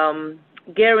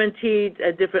 guaranteed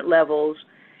at different levels,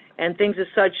 and things as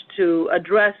such to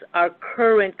address our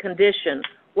current condition.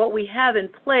 What we have in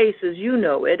place, as you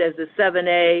know it, as the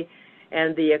 7A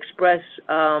and the Express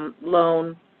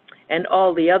loan and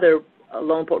all the other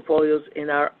loan portfolios in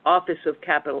our Office of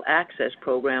Capital Access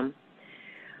program,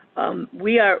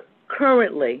 we are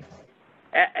currently,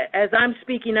 as I'm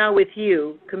speaking now with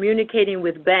you, communicating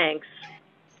with banks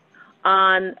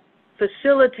on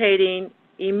facilitating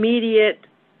immediate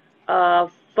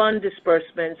fund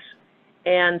disbursements.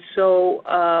 And so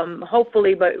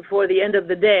hopefully before the end of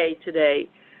the day today,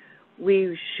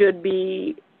 we should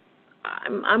be,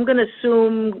 I'm going to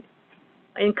assume,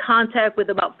 in contact with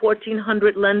about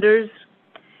 1,400 lenders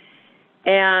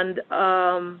and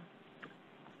an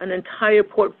entire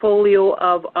portfolio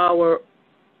of our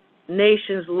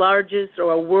nation's largest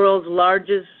or our world's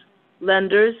largest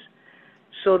lenders,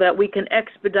 so that we can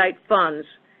expedite funds.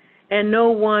 And no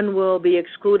one will be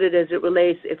excluded as it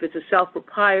relates, if it's a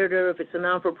self-proprietor, if it's a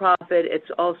non-for-profit, it's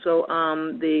also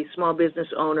the small business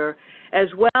owner, as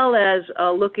well as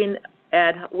looking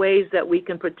at ways that we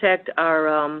can protect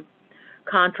our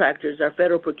contractors, our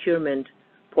federal procurement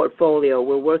portfolio.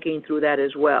 We're working through that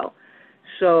as well.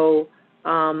 So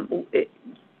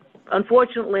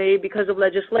unfortunately, because of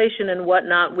legislation and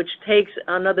whatnot, which takes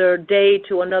another day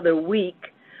to another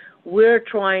week, we're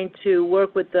trying to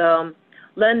work with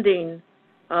lending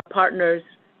partners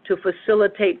to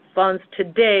facilitate funds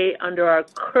today under our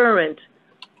current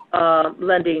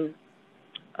lending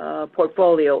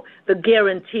portfolio, the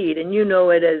guaranteed, and you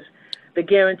know it as the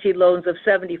guaranteed loans of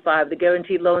 75, the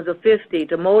guaranteed loans of 50,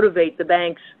 to motivate the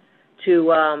banks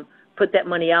to put that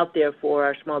money out there for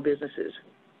our small businesses.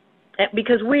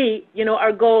 Because we, you know,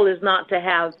 our goal is not to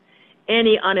have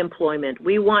any unemployment.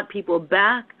 We want people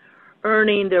back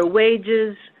earning their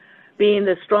wages, being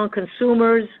the strong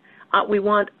consumers. We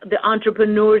want the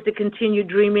entrepreneurs to continue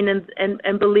dreaming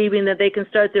and believing that they can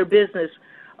start their business.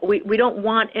 We don't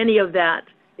want any of that.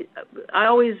 I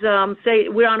always say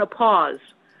we're on a pause.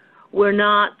 We're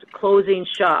not closing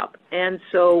shop. And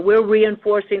so we're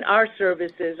reinforcing our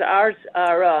services, our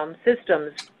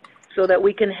systems, so that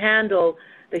we can handle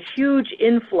the huge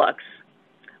influx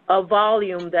of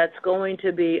volume that's going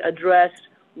to be addressed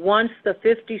once the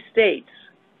 50 states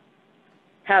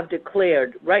have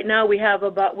declared. Right now we have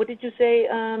about, what did you say,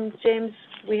 James?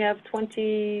 We have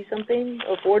 20-something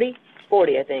or 40?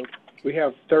 40, I think. We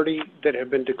have 30 that have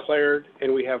been declared,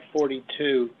 and we have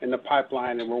 42 in the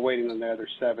pipeline, and we're waiting on the other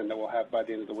 7 that we'll have by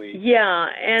the end of the week. Yeah,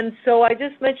 and so I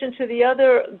just mentioned to the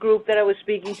other group that I was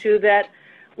speaking to that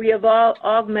we have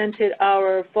augmented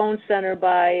our phone center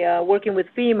by working with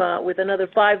FEMA with another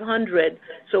 500,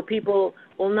 so people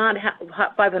will not have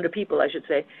 500 people, I should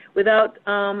say, without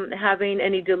having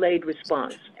any delayed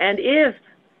response. And if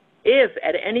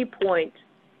at any point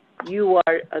you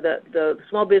are the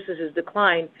small businesses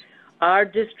decline, our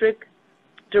district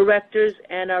directors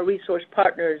and our resource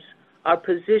partners are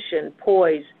positioned,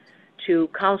 poised to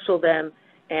counsel them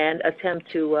and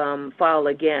attempt to file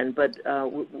again. But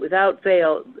without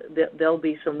fail, there'll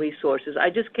be some resources. I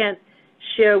just can't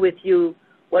share with you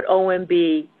what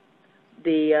OMB,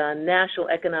 the National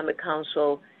Economic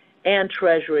Council, and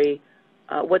Treasury,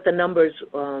 what the numbers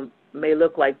may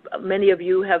look like. Many of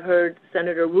you have heard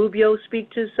Senator Rubio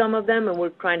speak to some of them, and we're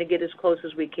trying to get as close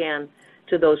as we can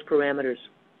to those parameters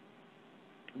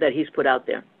that he's put out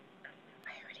there.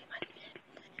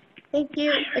 Thank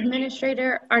you,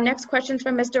 Administrator. Our next question is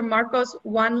from Mr. Marcos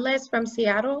Wanles from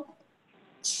Seattle.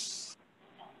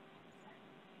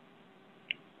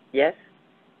 Yes.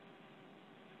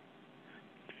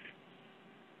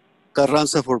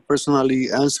 Carranza for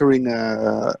personally answering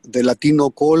the Latino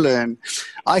call, and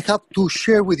I have to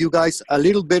share with you guys a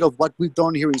little bit of what we've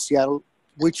done here in Seattle,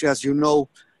 which, as you know,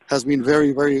 has been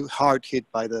very, very hard hit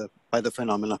by the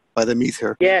phenomena, by the myth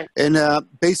here. Yeah. And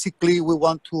basically,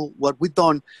 what we've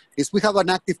done is we have an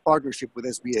active partnership with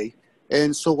SBA,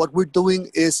 and so what we're doing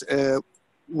is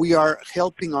we are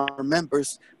helping our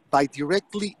members by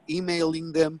directly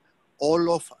emailing them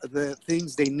all of the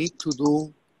things they need to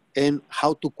do and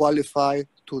how to qualify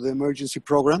to the emergency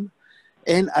program.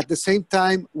 And at the same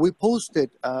time, we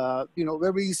posted,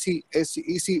 very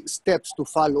easy steps to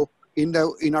follow in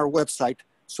our website.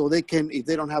 So they can, if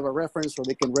they don't have a reference or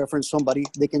they can reference somebody,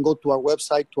 they can go to our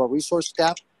website, to our resource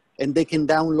tab, and they can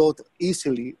download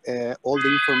easily all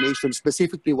the information,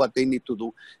 specifically what they need to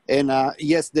do. And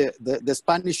yes, the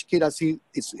Spanish kit, I see,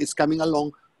 it's coming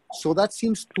along. So that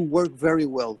seems to work very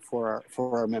well for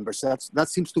our members. That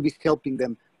seems to be helping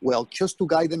them well, just to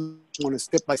guide them on a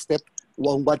step-by-step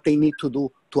on what they need to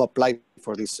do to apply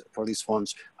for these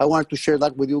funds. I wanted to share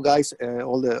that with you guys,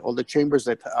 all the chambers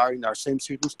that are in our same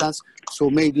circumstance.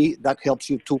 So maybe that helps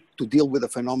you to deal with the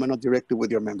phenomenon directly with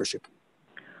your membership.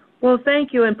 Well,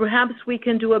 thank you, and perhaps we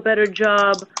can do a better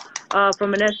job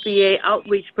from an SBA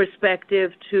outreach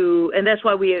perspective and that's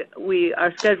why we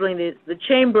are scheduling the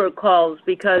chamber calls,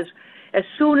 because as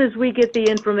soon as we get the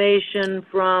information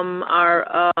from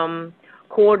our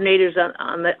coordinators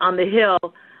on the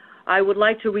Hill, I would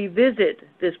like to revisit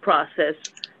this process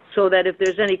so that if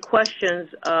there's any questions,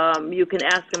 you can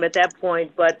ask them at that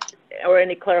point, or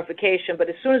any clarification. But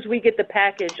as soon as we get the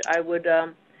package, I would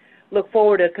look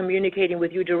forward to communicating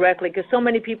with you directly, because so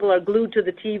many people are glued to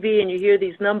the TV and you hear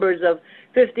these numbers of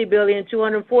 50 billion,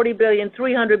 240 billion,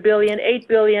 300 billion, 8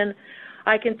 billion.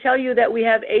 I can tell you that we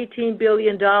have $18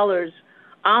 billion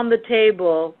on the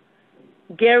table,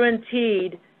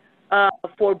 guaranteed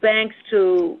for banks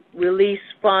to release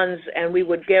funds, and we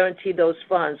would guarantee those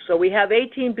funds. So we have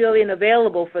 $18 billion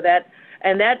available for that,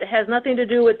 and that has nothing to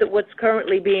do with what's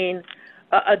currently being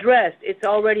addressed. It's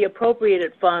already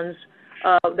appropriated funds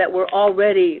that were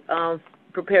already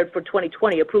prepared for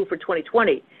 2020, approved for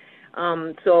 2020.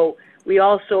 So we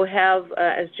also have,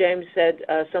 as James said,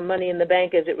 some money in the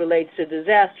bank as it relates to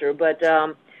disaster, but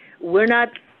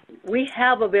we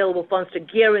have available funds to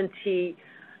guarantee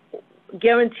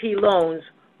loans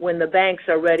when the banks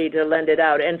are ready to lend it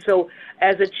out. And so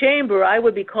as a chamber, I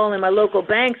would be calling my local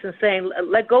banks and saying,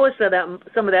 let go of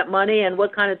some of that money, and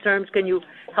what kind of terms can you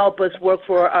help us work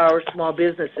for our small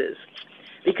businesses?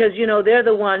 Because, they're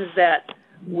the ones that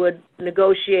would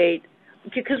negotiate,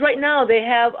 because right now they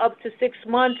have up to 6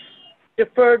 months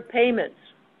deferred payments.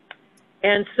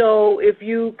 And so if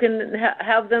you can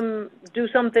have them do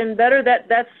something better,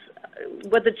 that's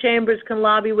what the chambers can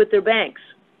lobby with their banks.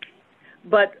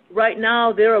 But right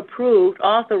now they're approved,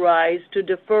 authorized to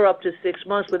defer up to 6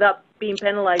 months without being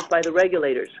penalized by the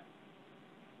regulators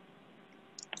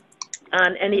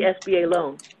on any SBA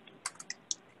loan.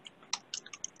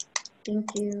 Thank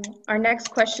you. Our next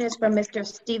question is from Mr.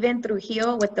 Steven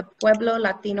Trujillo with the Pueblo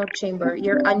Latino Chamber.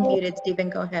 You're unmuted,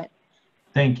 Steven. Go ahead.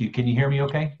 Thank you. Can you hear me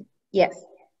okay? Yes.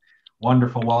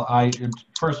 Wonderful. Well, I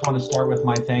first want to start with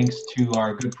my thanks to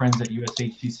our good friends at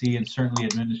USHCC and certainly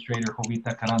Administrator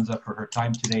Jovita Carranza for her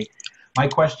time today. My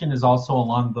question is also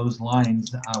along those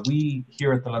lines. We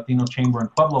here at the Latino Chamber in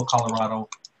Pueblo, Colorado,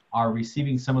 are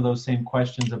receiving some of those same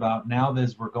questions about now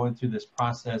as we're going through this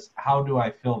process, how do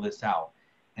I fill this out?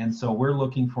 And so we're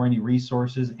looking for any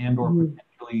resources and or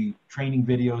potentially training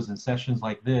videos and sessions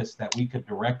like this that we could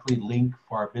directly link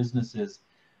for our businesses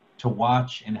to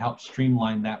watch and help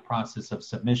streamline that process of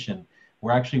submission.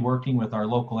 We're actually working with our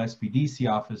local SBDC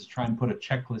office to try and put a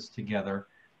checklist together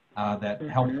that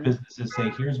helps businesses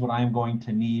say, here's what I'm going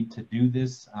to need to do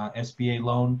this SBA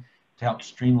loan to help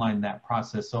streamline that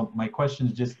process. So my question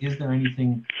is just, is there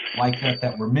anything like that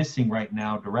that we're missing right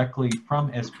now directly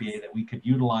from SBA that we could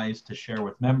utilize to share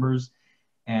with members?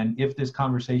 And if this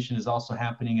conversation is also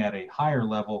happening at a higher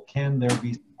level, can there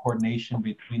be coordination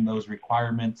between those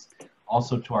requirements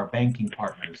also to our banking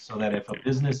partners, so that if a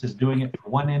business is doing it for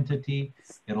one entity,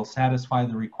 it'll satisfy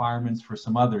the requirements for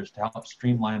some others to help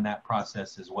streamline that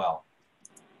process as well?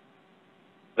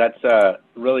 That's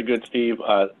really good, Steve.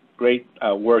 Great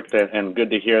work there, and good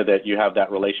to hear that you have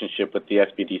that relationship with the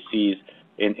SBDCs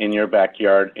in your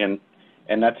backyard. And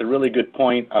that's a really good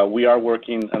point. We are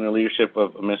working under the leadership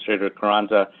of Administrator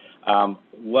Carranza.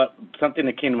 Something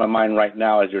that came to my mind right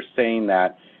now as you're saying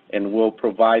that, and we'll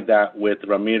provide that with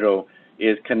Ramiro,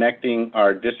 is connecting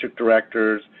our district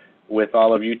directors with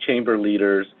all of you chamber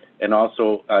leaders, and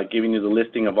also giving you the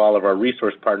listing of all of our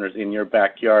resource partners in your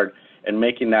backyard and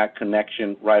making that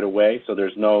connection right away, so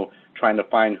there's no trying to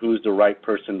find who's the right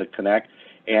person to connect.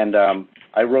 And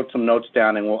I wrote some notes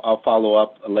down, and I'll follow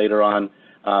up later on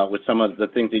with some of the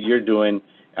things that you're doing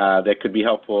that could be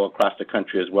helpful across the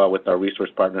country as well with our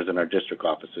resource partners and our district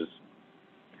offices.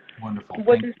 Wonderful.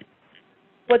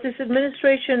 What this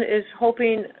administration is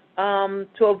hoping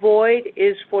to avoid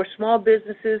is for small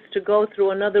businesses to go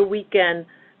through another weekend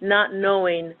not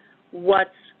knowing what's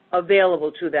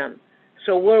available to them.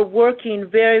 So we're working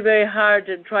very, very hard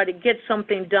to try to get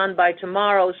something done by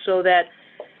tomorrow, so that,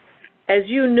 as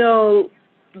you know,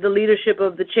 the leadership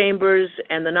of the chambers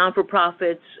and the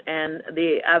non-for-profits and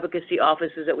the advocacy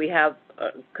offices that we have,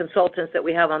 consultants that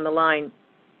we have on the line,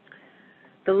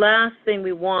 the last thing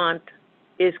we want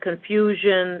is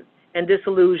confusion and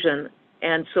disillusion.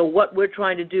 And so what we're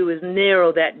trying to do is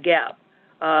narrow that gap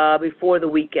before the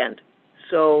weekend.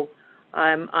 So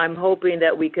I'm hoping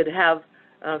that we could have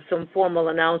some formal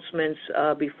announcements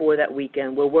before that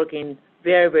weekend. We're working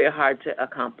very, very hard to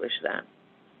accomplish that.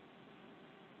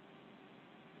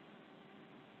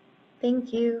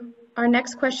 Thank you. Our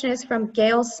next question is from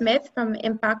Gail Smith from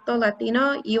Impacto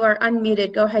Latino. You are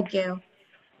unmuted. Go ahead, Gail.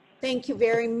 Thank you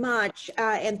very much,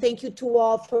 and thank you to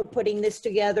all for putting this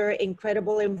together.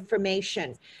 Incredible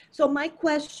information. So my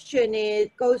question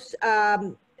goes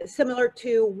similar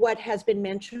to what has been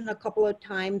mentioned a couple of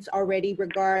times already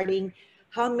regarding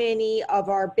how many of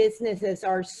our businesses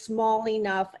are small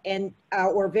enough and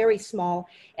or very small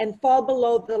and fall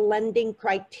below the lending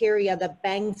criteria that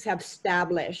banks have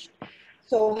established.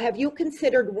 So have you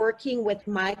considered working with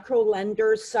micro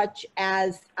lenders such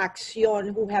as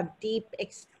Acción, who have deep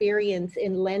experience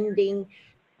in lending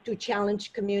to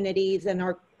challenged communities and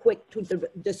are quick to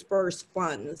disperse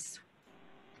funds?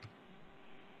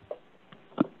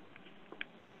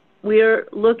 We're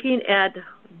looking at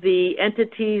the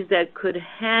entities that could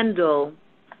handle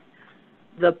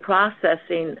the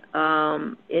processing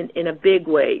in a big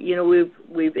way. You know,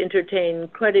 we've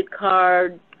entertained credit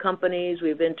card companies,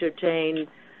 we've entertained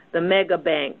the mega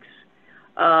banks,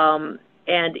 and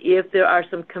if there are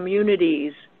some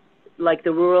communities like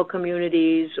the rural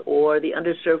communities or the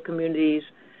underserved communities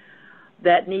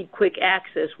that need quick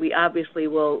access, we obviously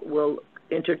will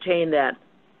entertain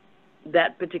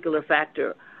that particular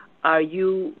factor.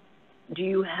 Do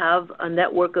you have a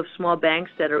network of small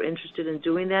banks that are interested in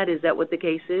doing that? Is that what the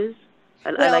case is?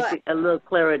 I'd like a little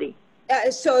clarity.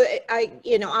 So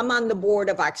I'm on the board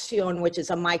of Acción, which is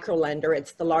a micro lender.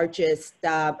 It's the largest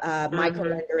micro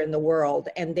lender in the world,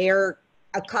 and they're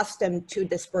accustomed to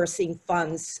dispersing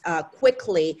funds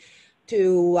quickly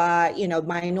to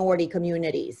minority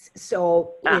communities.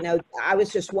 So I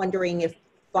was just wondering if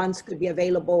funds could be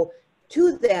available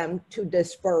to them to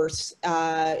disperse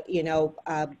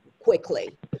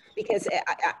quickly, because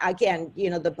again,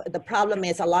 the problem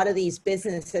is a lot of these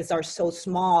businesses are so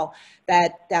small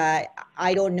that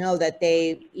I don't know that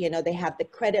they have the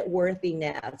credit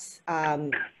worthiness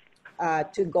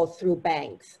to go through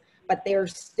banks, but they're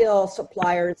still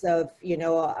suppliers of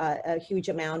a huge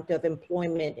amount of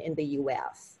employment in the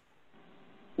U.S.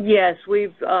 Yes,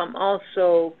 we've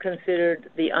also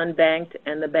considered the unbanked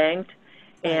and the banked,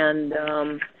 and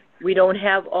We don't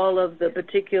have all of the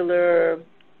particular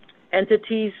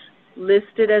entities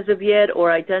listed as of yet,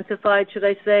 or identified, should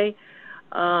I say.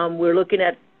 We're looking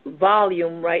at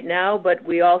volume right now, but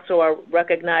we also are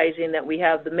recognizing that we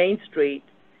have the Main Street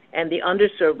and the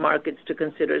underserved markets to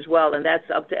consider as well, and that's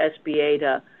up to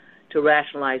SBA to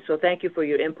rationalize. So thank you for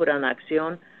your input on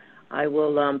Acción. I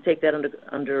will take that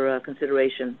under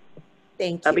consideration.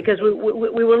 Thank you. Because we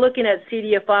were looking at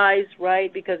CDFIs,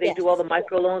 right, because they do all the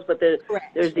microloans, but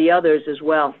there's the others as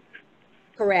well.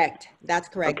 Correct. That's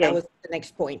correct. Okay. That was the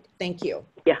next point. Thank you.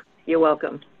 Yeah, you're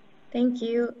welcome. Thank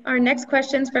you. Our next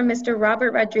question is from Mr.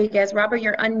 Robert Rodriguez. Robert,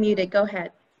 you're unmuted. Go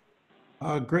ahead.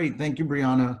 Great. Thank you,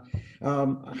 Brianna.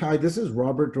 Hi, this is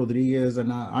Robert Rodriguez,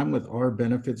 and I'm with our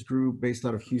benefits group based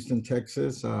out of Houston,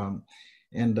 Texas.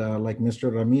 And like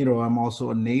Mr. Ramiro, I'm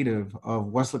also a native of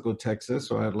Weslaco, Texas,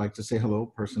 so I'd like to say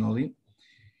hello personally.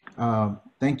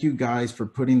 Thank you guys for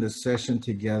putting this session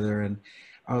together. And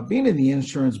being in the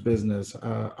insurance business,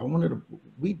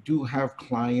 we do have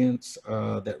clients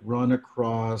that run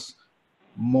across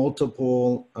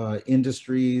multiple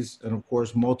industries and of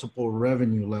course, multiple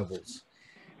revenue levels.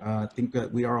 I think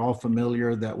that we are all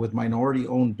familiar that with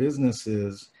minority-owned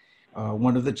businesses,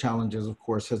 one of the challenges, of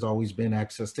course, has always been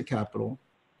access to capital.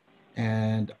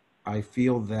 And I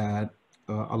feel that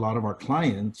a lot of our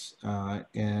clients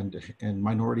and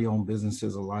minority-owned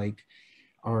businesses alike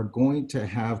are going to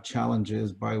have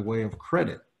challenges by way of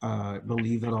credit. I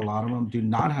believe that a lot of them do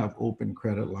not have open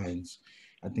credit lines.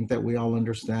 I think that we all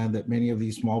understand that many of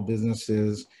these small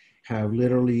businesses have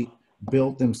literally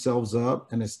built themselves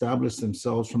up and established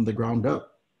themselves from the ground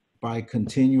up by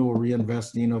continual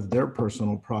reinvesting of their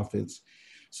personal profits.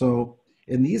 So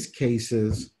in these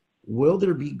cases, will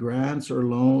there be grants or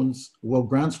loans? Will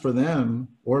grants for them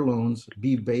or loans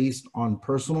be based on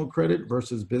personal credit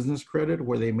versus business credit,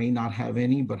 where they may not have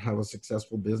any but have a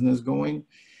successful business going?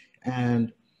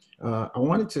 And I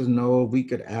wanted to know if we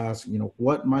could ask,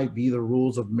 what might be the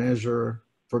rules of measure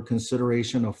for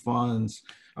consideration of funds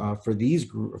for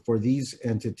these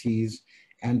entities,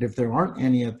 and if there aren't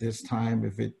any at this time,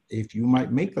 if you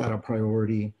might make that a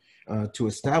priority to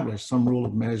establish some rule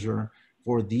of measure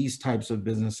for these types of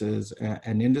businesses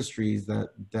and industries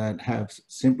that have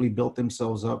simply built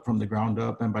themselves up from the ground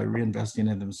up and by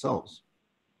reinvesting in themselves.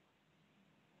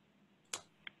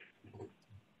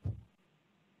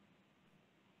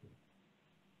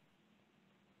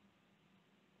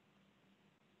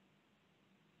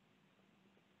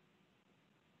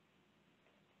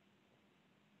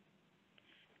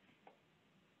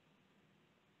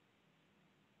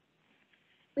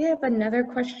 We have another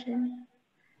question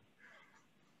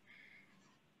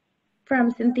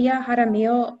from Cynthia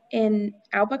Jaramillo in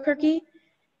Albuquerque.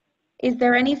 Is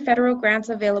there any federal grants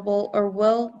available, or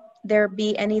will there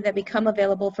be any that become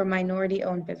available for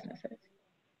minority-owned businesses?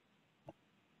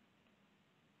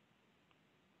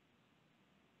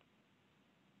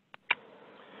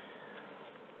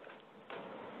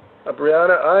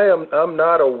 Brianna, I'm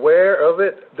not aware of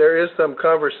it. There is some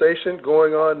conversation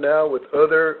going on now with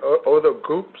other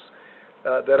groups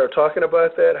that are talking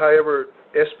about that. However,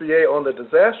 SBA on the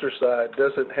disaster side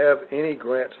doesn't have any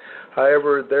grants.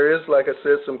 However, there is, like I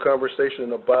said, some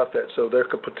conversation about that. So there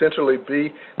could potentially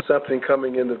be something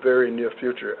coming in the very near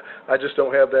future. I just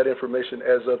don't have that information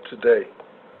as of today.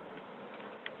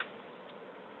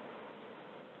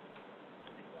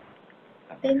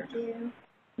 Thank you.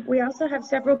 We also have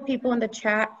several people in the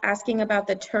chat asking about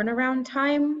the turnaround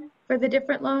time for the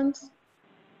different loans.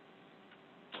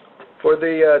 For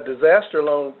the disaster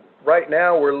loan, right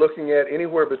now we're looking at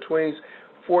anywhere between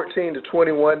 14 to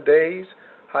 21 days.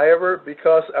 However,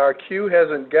 because our queue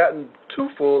hasn't gotten too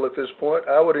full at this point,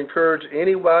 I would encourage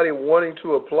anybody wanting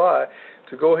to apply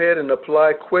to go ahead and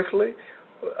apply quickly,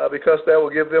 because that will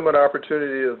give them an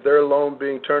opportunity of their loan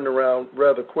being turned around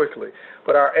rather quickly.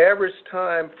 But our average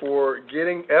time for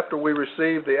getting, after we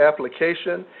receive the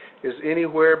application, is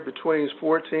anywhere between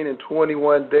 14 and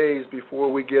 21 days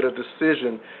before we get a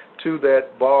decision to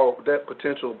that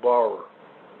potential borrower.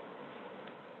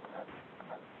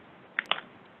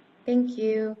 Thank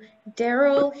you.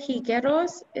 Daryl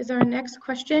Higueros is our next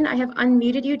question. I have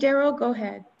unmuted you, Daryl. Go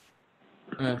ahead.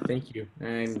 Thank you,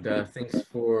 and thanks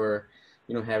for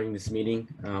having this meeting.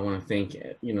 I want to thank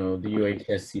the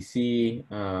USHCC,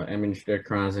 Administrator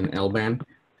Carranza, and LBAN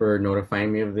for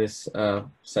notifying me of this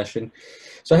session.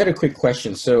 So I had a quick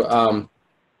question. So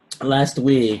last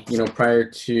week, prior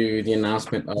to the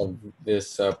announcement of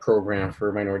this program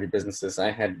for minority businesses, I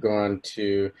had gone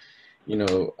to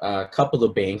a couple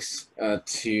of banks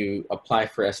to apply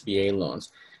for SBA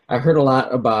loans. I've heard a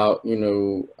lot about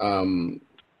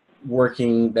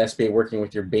the SBA working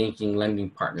with your banking lending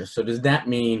partners. So does that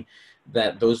mean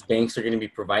that those banks are going to be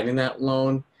providing that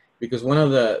loan? Because one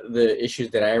of the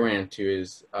issues that I ran into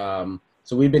is,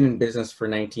 so we've been in business for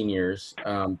 19 years,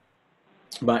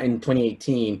 but in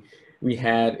 2018, we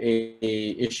had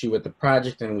a issue with the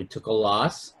project and we took a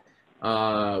loss.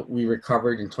 We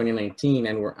recovered in 2019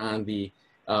 and we're on the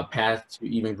path to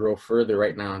even grow further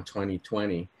right now in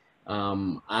 2020.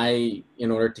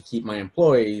 In order to keep my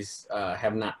employees,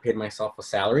 have not paid myself a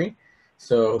salary.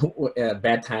 So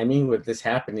bad timing with this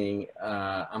happening,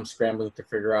 I'm scrambling to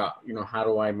figure out, how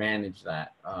do I manage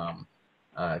that?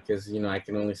 Because, I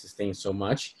can only sustain so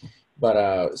much.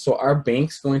 But so are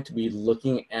banks going to be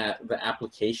looking at the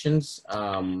applications,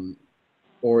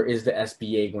 or is the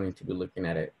SBA going to be looking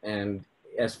at it? And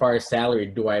as far as salary,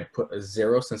 do I put a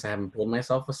 0 since I haven't paid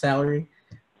myself a salary?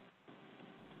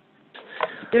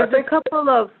 There's a couple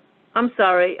of, I'm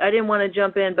sorry, I didn't want to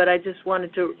jump in, but I just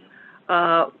wanted to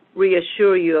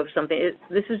reassure you of something.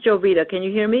 This is Jovita. Can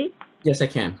you hear me? Yes, I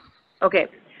can. Okay.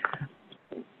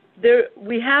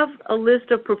 We have a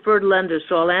list of preferred lenders,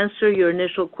 so I'll answer your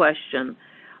initial question.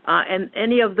 And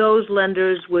any of those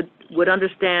lenders would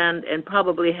understand and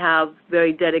probably have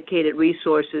very dedicated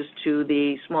resources to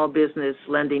the small business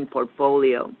lending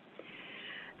portfolio.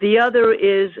 The other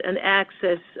is an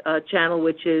access channel,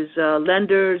 which is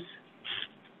Lenders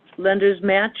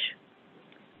Match.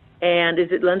 And is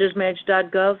it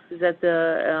lendersmatch.gov? Is that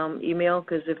the email?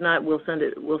 Because if not, we'll send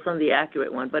the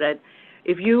accurate one. But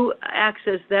if you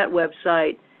access that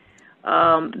website,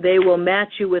 they will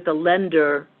match you with a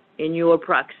lender in your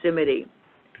proximity,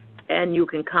 and you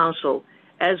can counsel,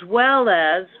 as well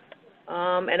as,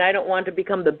 and I don't want to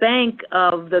become the bank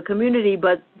of the community,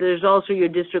 but there's also your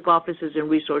district offices and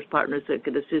resource partners that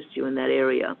could assist you in that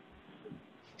area.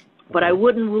 But I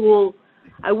wouldn't rule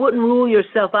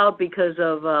yourself out because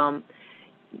of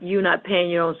you not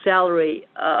paying your own salary.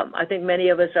 I think many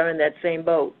of us are in that same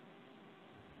boat.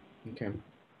 Okay.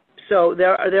 So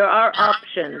there are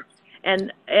options,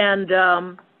 and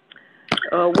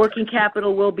working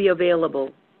capital will be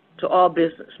available to all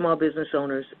small business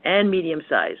owners and medium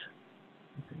size.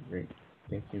 Okay, great.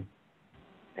 Thank you.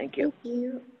 Thank you. Thank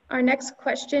you. Our next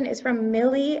question is from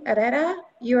Millie Herrera.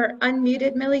 You are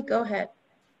unmuted, Millie. Go ahead.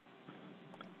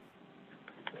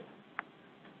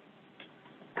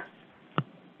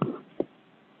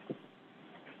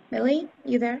 Millie,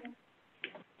 you there?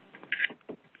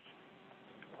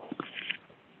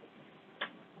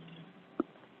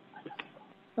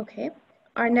 Okay.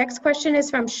 Our next question is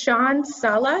from Sean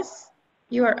Salas.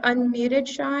 You are unmuted,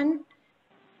 Sean.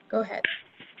 Go ahead.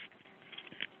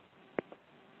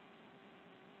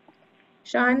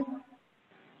 Sean?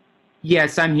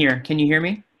 Yes, I'm here. Can you hear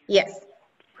me? Yes.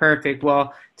 Perfect.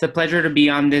 Well, it's a pleasure to be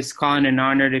on this call and an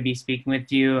honor to be speaking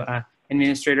with you,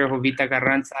 Administrator Jovita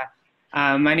Carranza.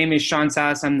 My name is Sean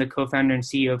Salas. I'm the co-founder and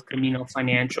CEO of Camino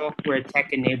Financial. We're a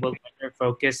tech-enabled lender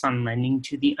focused on lending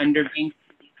to the underbanked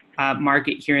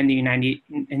market here in the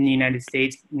United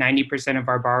States. 90% of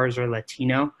our borrowers are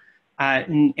Latino.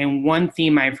 And one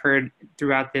theme I've heard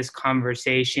throughout this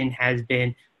conversation has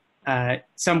been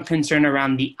some concern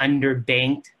around the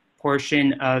underbanked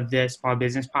portion of the small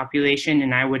business population.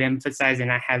 And I would emphasize,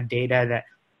 and I have data that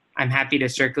I'm happy to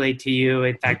circulate to you.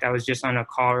 In fact, I was just on a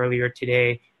call earlier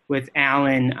today with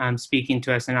Alan speaking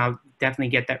to us, and I'll definitely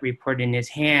get that report in his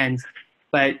hands.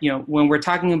 But when we're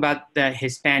talking about the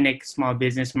Hispanic small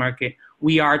business market,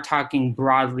 we are talking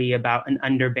broadly about an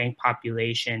underbanked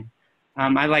population.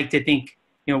 I like to think,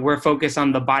 we're focused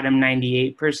on the bottom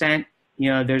 98%.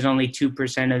 There's only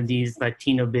 2% of these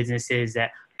Latino businesses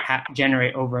that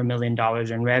generate over $1 million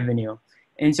in revenue.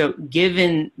 And so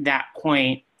given that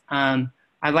point,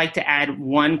 I'd like to add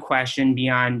one question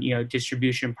beyond,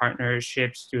 distribution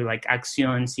partnerships through like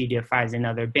Acción, CDFIs, and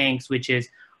other banks, which is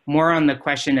more on the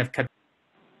question of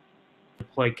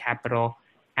deploy capital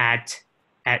at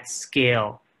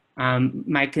scale.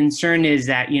 My concern is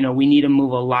that, we need to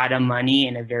move a lot of money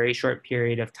in a very short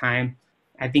period of time.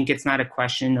 I think it's not a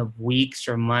question of weeks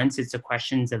or months, it's a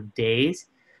question of days.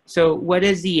 So what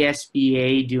is the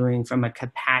SBA doing from a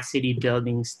capacity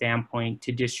building standpoint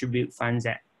to distribute funds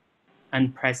at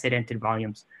unprecedented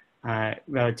volumes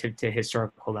relative to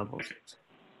historical levels?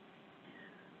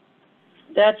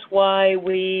 That's why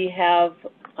we have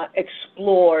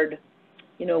explored,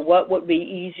 what would be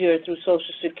easier through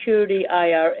Social Security,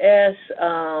 IRS,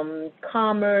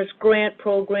 commerce, grant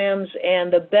programs,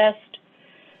 and the best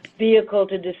vehicle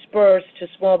to disperse to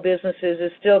small businesses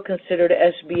is still considered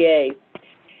SBA.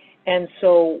 And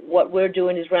so what we're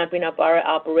doing is ramping up our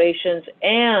operations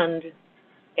and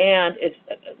it's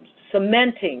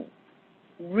cementing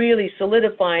really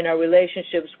solidifying our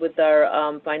relationships with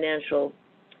our financial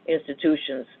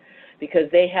institutions,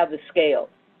 because they have the scale,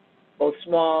 both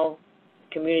small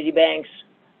community banks,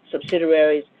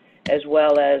 subsidiaries, as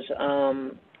well as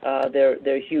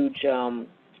their huge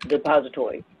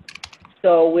depository.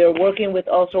 So we're working with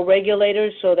also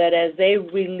regulators so that as they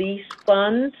release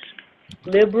funds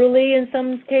liberally in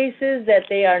some cases, that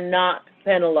they are not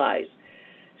penalized.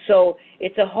 So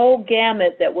it's a whole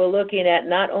gamut that we're looking at,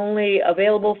 not only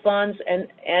available funds,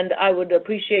 and I would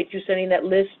appreciate you sending that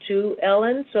list to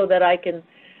Ellen so that I can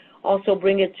also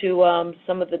bring it to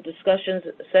some of the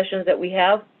sessions that we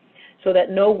have, so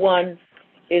that no one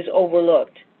is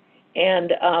overlooked,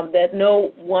 and that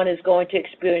no one is going to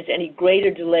experience any greater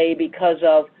delay because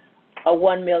of a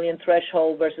 1 million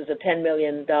threshold versus a $10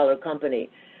 million company.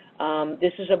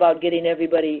 This is about getting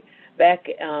everybody back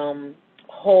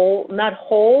whole, not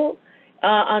whole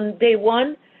on day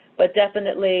one, but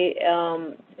definitely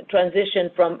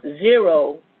transition from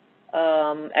zero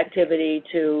activity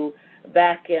to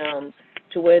back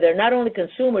to where they're not only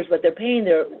consumers, but they're paying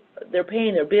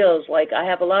their bills. Like, I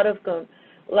have a lot of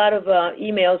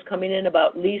emails coming in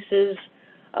about leases,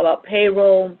 about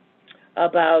payroll,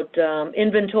 about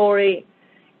inventory,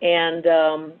 and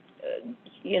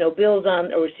bills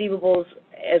on receivables,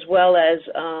 as well as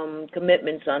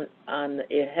commitments on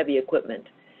heavy equipment.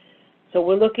 So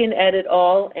we're looking at it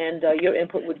all, and your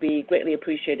input would be greatly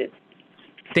appreciated.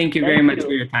 Thank you very much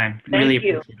for your time. Really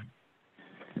appreciate it.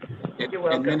 You're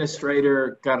welcome.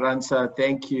 Administrator Carranza,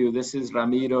 thank you. This is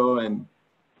Ramiro, and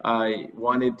I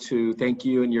wanted to thank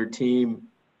you and your team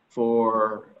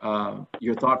for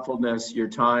your thoughtfulness, your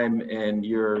time, and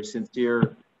your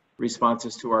sincere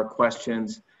responses to our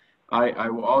questions. I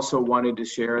also wanted to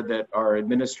share that our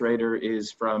administrator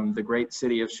is from the great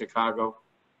city of Chicago,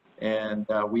 and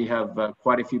we have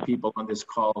quite a few people on this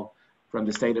call from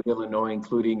the state of Illinois,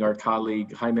 including our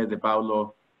colleague Jaime de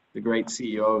Paulo, the great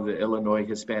CEO of the Illinois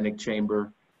Hispanic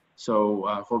Chamber. So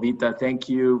Jovita, thank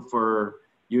you for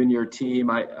you and your team.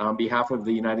 On behalf of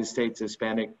the United States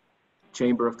Hispanic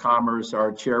Chamber of Commerce,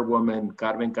 our chairwoman,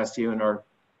 Carmen Castillo, and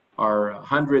our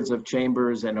hundreds of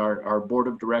chambers and our board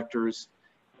of directors,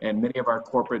 and many of our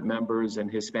corporate members and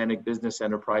Hispanic business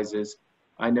enterprises,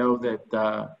 I know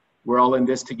that we're all in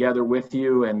this together with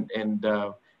you, and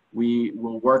we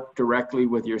will work directly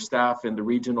with your staff in the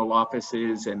regional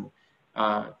offices, and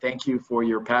thank you for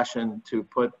your passion to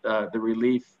put the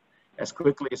relief as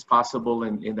quickly as possible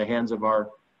in the hands of our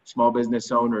small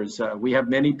business owners. We have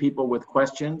many people with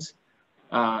questions,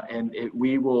 and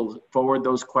we will forward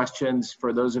those questions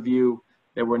for those of you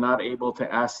that were not able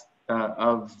to ask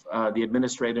of the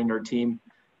administrator and our team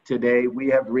today. We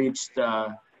have reached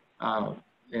the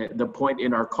point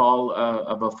in our call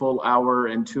of a full hour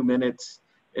and 2 minutes.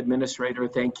 Administrator,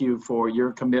 thank you for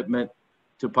your commitment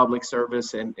to public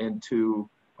service and to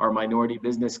our minority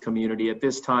business community. At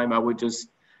this time, I would just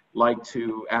like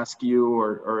to ask you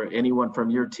or anyone from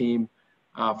your team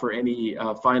for any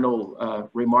final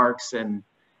remarks, and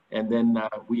then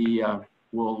we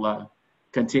will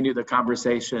continue the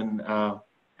conversation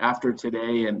after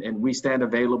today. And we stand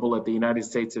available at the United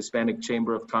States Hispanic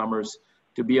Chamber of Commerce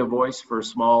to be a voice for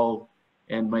small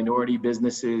and minority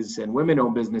businesses and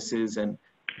women-owned businesses, and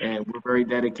we're very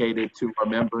dedicated to our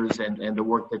members and the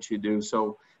work that you do.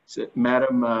 So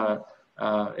Madam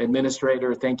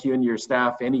Administrator, thank you and your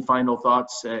staff. Any final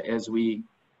thoughts as we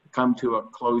come to a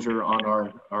closure on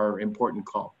our important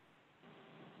call?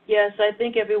 Yes, I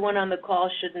think everyone on the call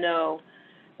should know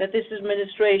that this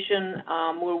administration,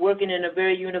 we're working in a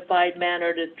very unified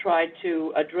manner to try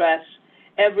to address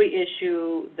every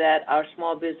issue that our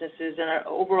small businesses and our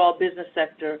overall business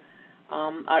sector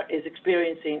is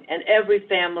experiencing, and every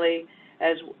family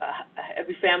and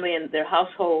their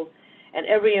household, and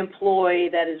every employee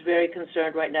that is very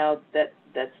concerned right now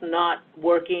that's not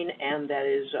working and that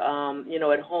is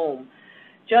at home.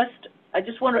 I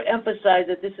just want to emphasize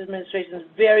that this administration is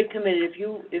very committed.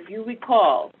 If you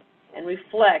recall and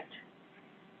reflect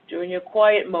during your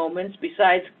quiet moments,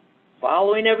 besides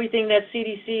following everything that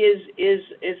CDC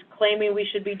is claiming we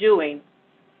should be doing,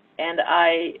 and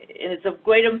it's of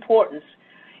great importance.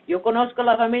 Yo conozco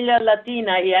la familia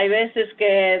latina y hay veces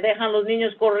que dejan los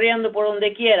niños corriendo por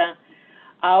donde quiera.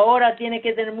 Ahora tiene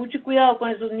que tener mucho cuidado con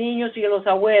esos niños y los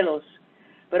abuelos.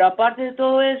 Pero aparte de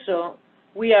todo eso,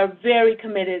 we are very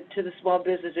committed to the small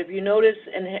business. If you notice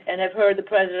and have heard the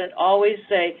president always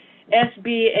say,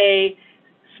 SBA,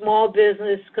 small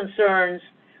business concerns,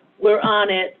 we're on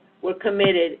it, we're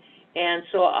committed. And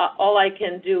so all I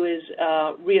can do is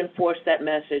reinforce that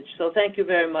message. So thank you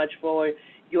very much for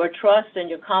your trust and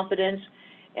your confidence,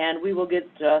 and we will get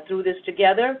through this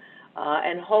together.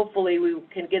 and hopefully we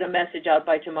can get a message out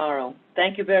by tomorrow.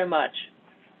 Thank you very much.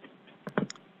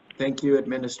 Thank you,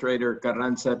 Administrator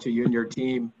Carranza, to you and your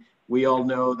team. We all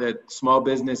know that small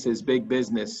business is big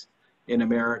business in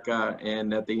America,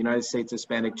 and at the United States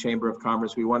Hispanic Chamber of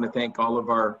Commerce, we want to thank all of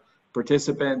our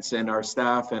participants and our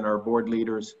staff and our board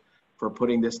leaders for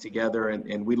putting this together,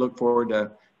 and we look forward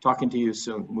to talking to you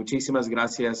soon. Muchísimas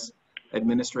gracias,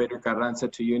 Administrator Carranza,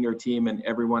 to you and your team and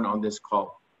everyone on this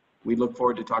call. We look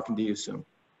forward to talking to you soon.